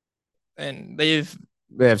 and They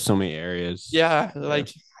have so many areas. yeah, Yeah. like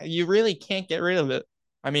you really can't get rid of it.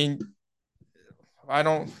 I mean, I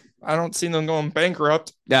don't, I don't see them going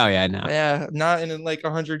bankrupt. Oh yeah, no. Yeah, not in like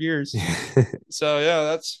 100 years. So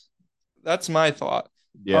yeah, that's my thought.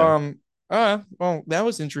 Yeah. Well, that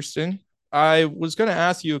was interesting. I was gonna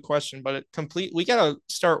ask you a question, but we gotta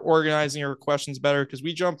start organizing our questions better because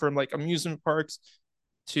we jump from like amusement parks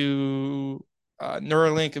to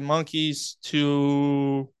Neuralink and monkeys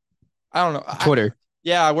to I don't know. Twitter.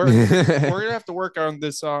 Yeah, we're gonna have to work on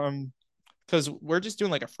this because we're just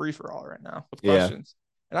doing like a free for all right now with Yeah. questions,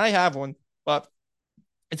 and I have one, but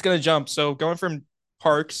it's gonna jump. So going from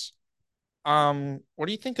parks, what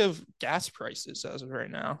do you think of gas prices as of right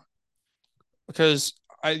now? Because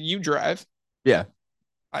you drive, Yeah.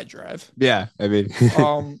 I drive. Yeah. I mean,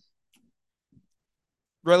 Um,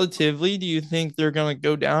 Relatively, do you think they're gonna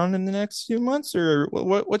go down in the next few months, or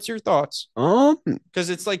what's your thoughts? um,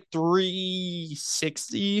 Because it's like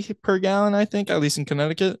 360 per gallon, I think, at least in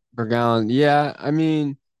Connecticut. per gallon. Yeah. I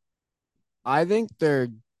mean, I think they're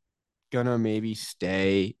gonna maybe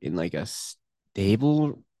stay in like a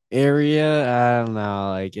stable area. I don't know.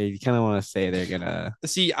 Like, you kind of want to say they're gonna.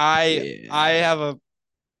 See, Yeah. I have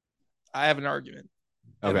an argument,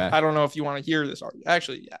 and Okay. I don't know if you want to hear this argument.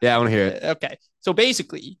 Actually, Yeah, I want to hear it. okay. So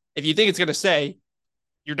basically, if you think it's gonna say,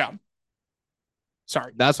 you're dumb.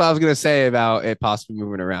 Sorry. That's what I was gonna say about it possibly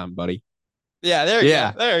moving around, buddy. Yeah, there you go.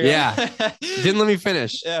 Yeah, There you yeah. go. Didn't let me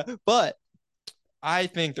finish. Yeah, but I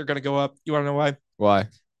think they're going to go up. You want to know why? Why?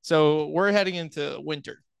 So we're heading into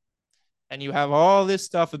winter, and you have all this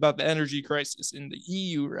stuff about the energy crisis in the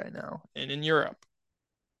EU right now and in Europe,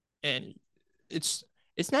 and it's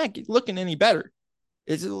it's not looking any better.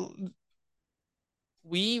 It's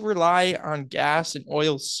We rely on gas and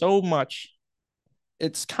oil so much.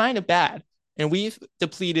 It's kind of bad, and we've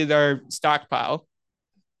depleted our stockpile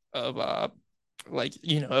of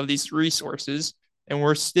of these resources, and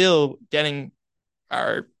we're still getting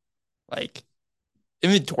our like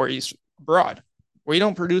inventories abroad. We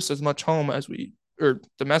don't produce as much home as we or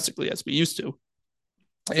domestically as we used to.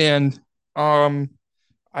 And um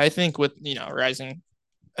I think with rising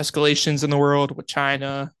escalations in the world with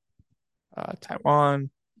China, Taiwan,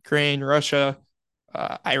 Ukraine, Russia,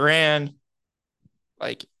 Iran,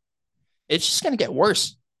 like it's just gonna get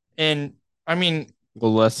worse. And I mean,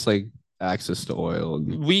 Well, less like access to oil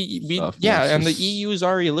and we stuff yeah, makes and the us EU is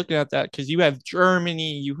already looking at that because you have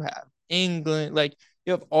Germany, you have England, like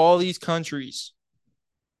you have all these countries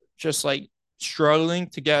just like struggling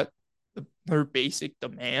to get their basic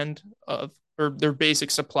demand of or their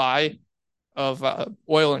basic supply of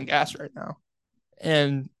oil and gas right now.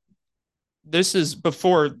 And this is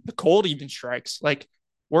before the cold even strikes. Like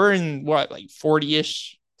we're in what, like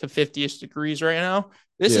 40-ish to 50-ish degrees right now.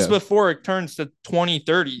 This is yeah. before it turns to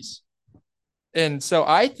 2030s. And so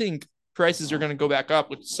I think prices are going to go back up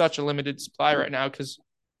with such a limited supply right now because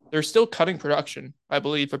they're still cutting production, I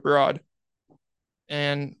believe, abroad.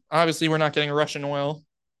 And obviously, we're not getting Russian oil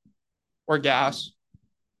or gas.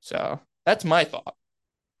 So that's my thought.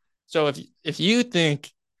 So if you think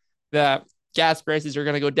that gas prices are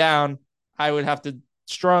going to go down, I would have to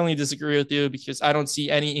strongly disagree with you because I don't see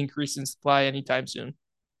any increase in supply anytime soon.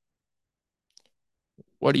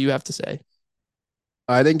 What do you have to say?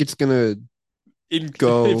 I think it's gonna If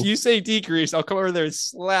go. you say decrease, I'll come over there and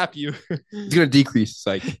slap you. It's gonna decrease.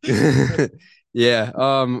 Like, yeah.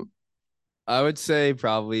 I would say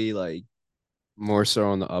probably like more so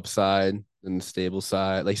on the upside than the stable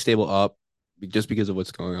side, like stable up, just because of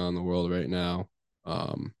what's going on in the world right now.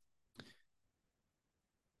 Um,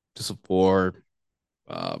 just for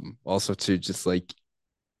also to just like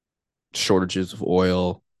shortages of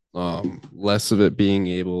oil, less of it being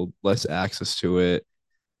able, less access to it.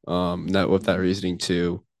 That with that reasoning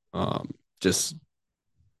too, just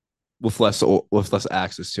with less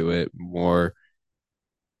access to it, more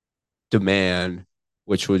demand,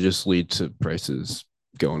 which would just lead to prices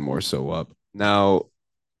going more so up. Now,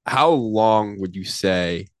 how long would you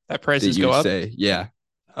say That that prices go you'd up. say, yeah,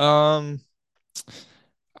 Um,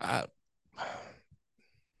 I,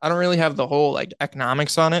 I don't really have the whole like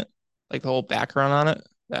economics on it, like the whole background on it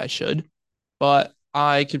that I should, but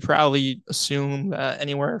I could probably assume that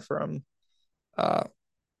anywhere from uh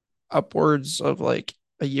upwards of like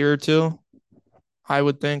a year or two, I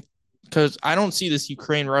would think, because I don't see this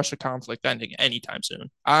Ukraine Russia conflict ending anytime soon.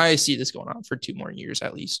 I see this going on for 2 more years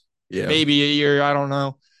at least, yeah, maybe a year. I don't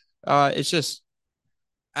know. It's just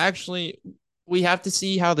actually we have to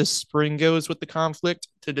see how the spring goes with the conflict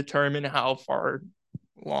to determine how far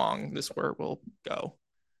long this war will go.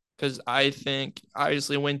 Because I think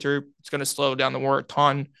obviously winter it's going to slow down the war a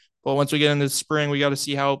ton, but once we get into the spring, we got to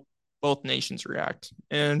see how both nations react.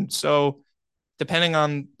 And so, depending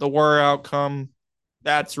on the war outcome,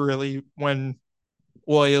 that's really when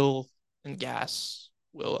oil and gas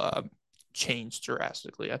will change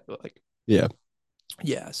drastically. I feel like, yeah.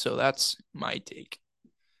 yeah. So that's my take.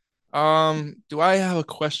 Do I have a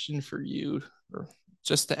question for you, or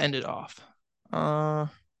just to end it off? Uh,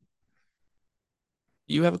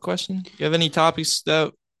 you have a question? Do you have any topics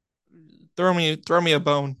that throw me a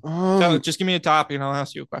bone? Just give me a topic and I'll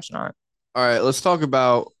ask you a question on it. All right, let's talk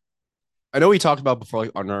about. I know we talked about before,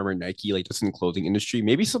 like Under Armour, Nike, like just in the clothing industry.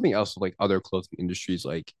 Maybe something else with like other clothing industries,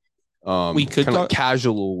 like We kind could of like talk.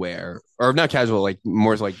 casual wear, or not casual, like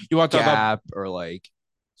more like You want to talk about? Gap or like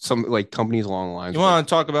some like companies along the lines You of like want to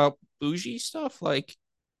talk about bougie stuff, like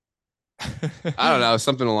I don't know,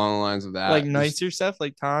 something along the lines of like that. Just nicer stuff,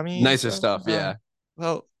 like Tommy and nicer stuff. stuff. Yeah,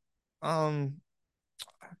 Well, um,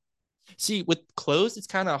 see, with clothes, it's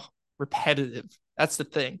kind of repetitive. That's the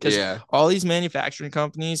thing, because yeah, all these manufacturing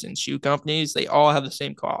companies and shoe companies, they all have the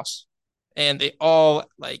same costs, and they all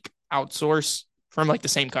like outsource from like the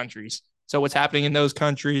same countries. So what's happening in those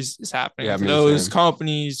countries is happening yeah. I to mean the those same.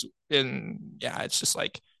 companies, and yeah, it's just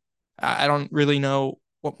like I don't really know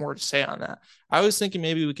what more to say on that. I was thinking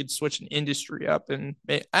maybe we could switch an industry up, and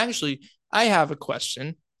actually, I have a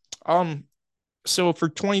question. Um, so for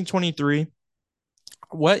 2023,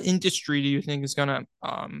 what industry do you think is gonna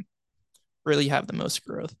really have the most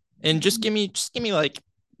growth? And just give me like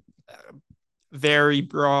a very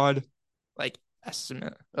broad like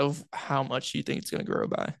estimate of how much you think it's gonna grow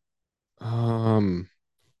by. Um,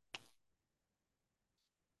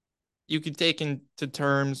 You could take into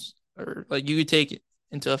terms or like you could take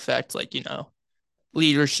into effect like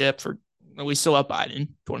leadership for we still have Biden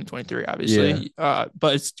 2023 yeah. obviously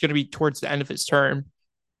but it's going to be towards the end of his term,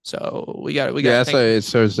 so we got to Yeah, so think it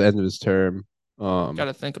starts the end of his term. Um,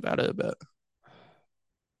 about it a bit.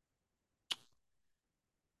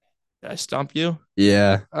 Did I stump you?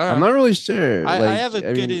 yeah. I'm uh not really sure. I Like, have a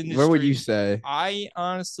I good mean, what would you industry. say? I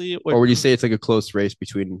honestly Or would. would you say it's like a close race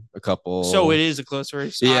between a So it couple? is a close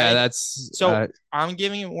race. Yeah, that's I'm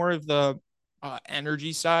giving it more of the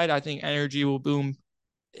energy side. I think energy will boom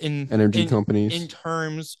in energy in in companies.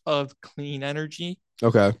 terms of clean energy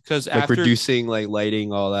Okay. because Like after reducing like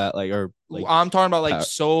lighting, all that, like or like I'm talking about like power.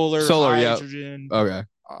 solar, Solar, yep. hydrogen, Okay.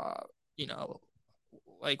 uh, you know,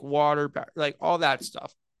 like water, like all that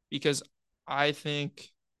stuff. Because I think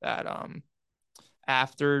that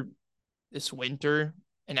after this winter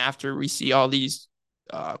and after we see all these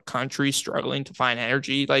countries struggling to find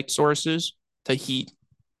energy like sources to heat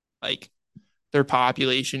like their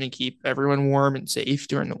population and keep everyone warm and safe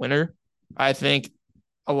during the winter, I think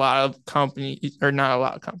a lot of companies, or not a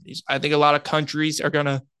lot of companies, I think a lot of countries are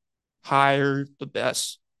gonna hire the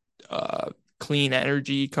best uh, clean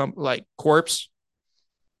energy like corps,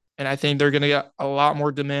 and I think they're gonna get a lot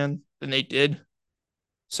more demand than they did.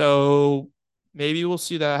 So maybe we'll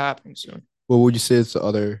see that happening soon. What would you say is the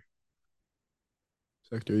other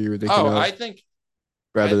sector you were thinking Oh, of I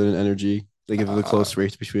rather than energy? Like if the uh, close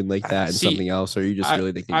race between like that and see. something else, or are you just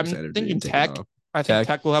really thinking just I'm energy thinking and taking tech. off? I think Tech?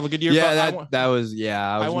 tech will have a good year, Yeah, but that was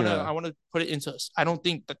yeah, I was I gonna want to put it into. I don't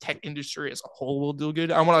think the tech industry as a whole will do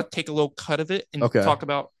good. I want to take a little cut of it and okay. talk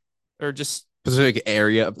about, or just Specific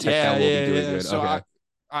area of tech that yeah, will be yeah, doing yeah. good. So Okay.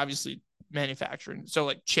 obviously manufacturing. So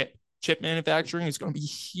like chip manufacturing is going to be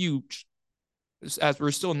huge as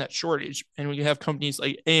we're still in that shortage, and we have companies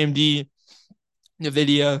like AMD,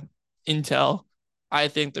 Nvidia, Intel. I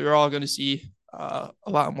think they're all going to see a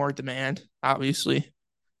lot more demand, obviously.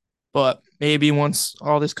 But maybe once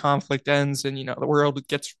all this conflict ends and the world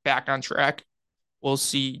gets back on track, we'll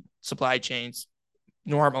see supply chains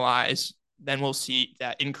normalize. Then we'll see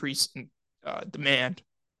that increase in demand.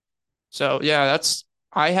 So yeah, that's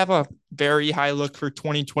I have a very high look for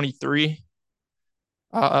 2023.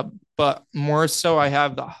 Uh, but more so, I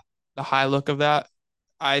have the high look of that.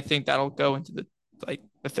 I think that'll go into the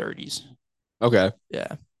 30s. Okay.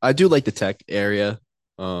 Yeah, I do like the tech area.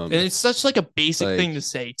 and Um, it's such like a basic thing like to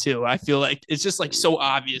say too. I feel like it's just like so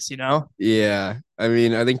obvious. yeah, I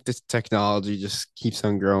mean, I think this technology just keeps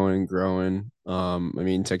on growing and growing. I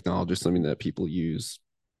mean, technology is something that people use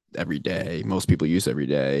every day. Most people use every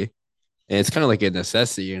day, and it's kind of like a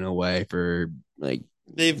necessity in a way for like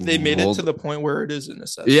They made it to world. the point where it is a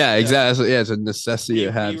necessity. Yeah, Yeah, exactly. Yeah, it's a necessity to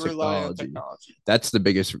we have rely on technology. technology. That's the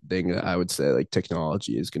biggest thing that I would say. Like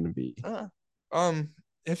technology is going to be Uh, um,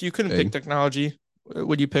 if you couldn't pick big. technology,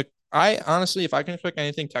 would you pick? I honestly, if I can pick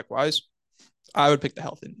anything tech wise, I would pick the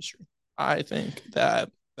health industry. I think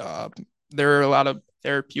that uh, there are a lot of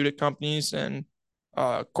therapeutic companies and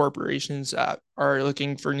corporations that are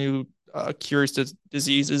looking for new cures to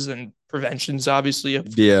diseases and preventions, obviously,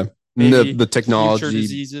 of Yeah, maybe the future technology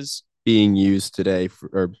diseases. being used today for,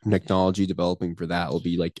 or technology developing for that will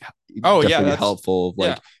be like Oh yeah, definitely be that's helpful of yeah.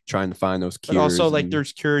 like trying to find those But also cures like and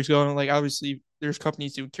there's cures going like obviously there's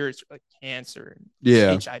companies doing cures for like cancer and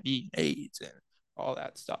yeah, HIV, AIDS, and all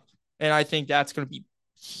that stuff. And I think that's going to be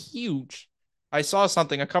huge. I saw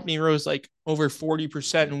something. A company rose like over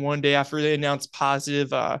 40% in one day after they announced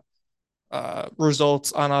positive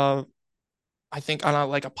results on I think on a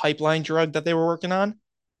like a pipeline drug that they were working on.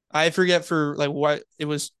 I forget for like what it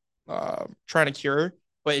was trying to cure,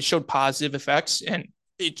 but it showed positive effects, and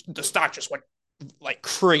the stock just went like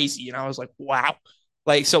crazy. And I was like, wow.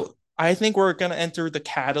 Like, so I think we're going to enter the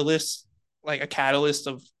catalyst, like a catalyst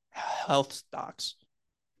of health stocks,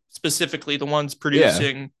 specifically the ones yeah,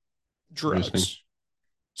 producing interesting. drugs.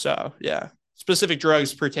 So, yeah, specific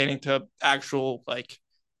drugs pertaining to actual,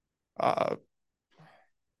 uh,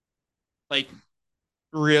 like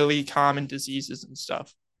really common diseases and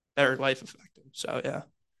stuff that are life affecting. So, yeah,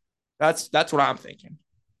 that's what I'm thinking.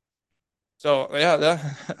 So,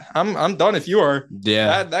 yeah, I'm done if you are.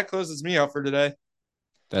 Yeah, That closes me out for today.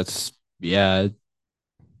 that's yeah,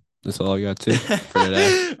 that's all I got All too for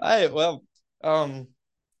today. right, well, um,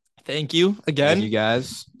 thank you Thank you again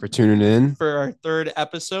guys for tuning in. for our third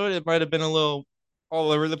episode. It might have been a little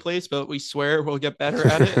all over the place, but we swear we'll get better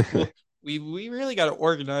at it. we really got to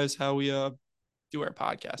organize how we do our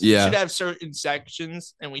podcast. We should Yeah, have certain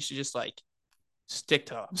sections, and we should just like stick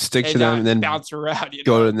to them stick to and them not and then bounce around. You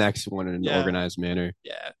go to know? the next one in an Yeah, organized manner.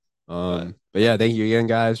 yeah. But yeah, thank you again,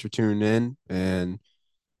 guys, for tuning in, and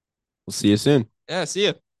we'll see you soon. Yeah. See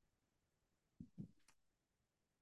you.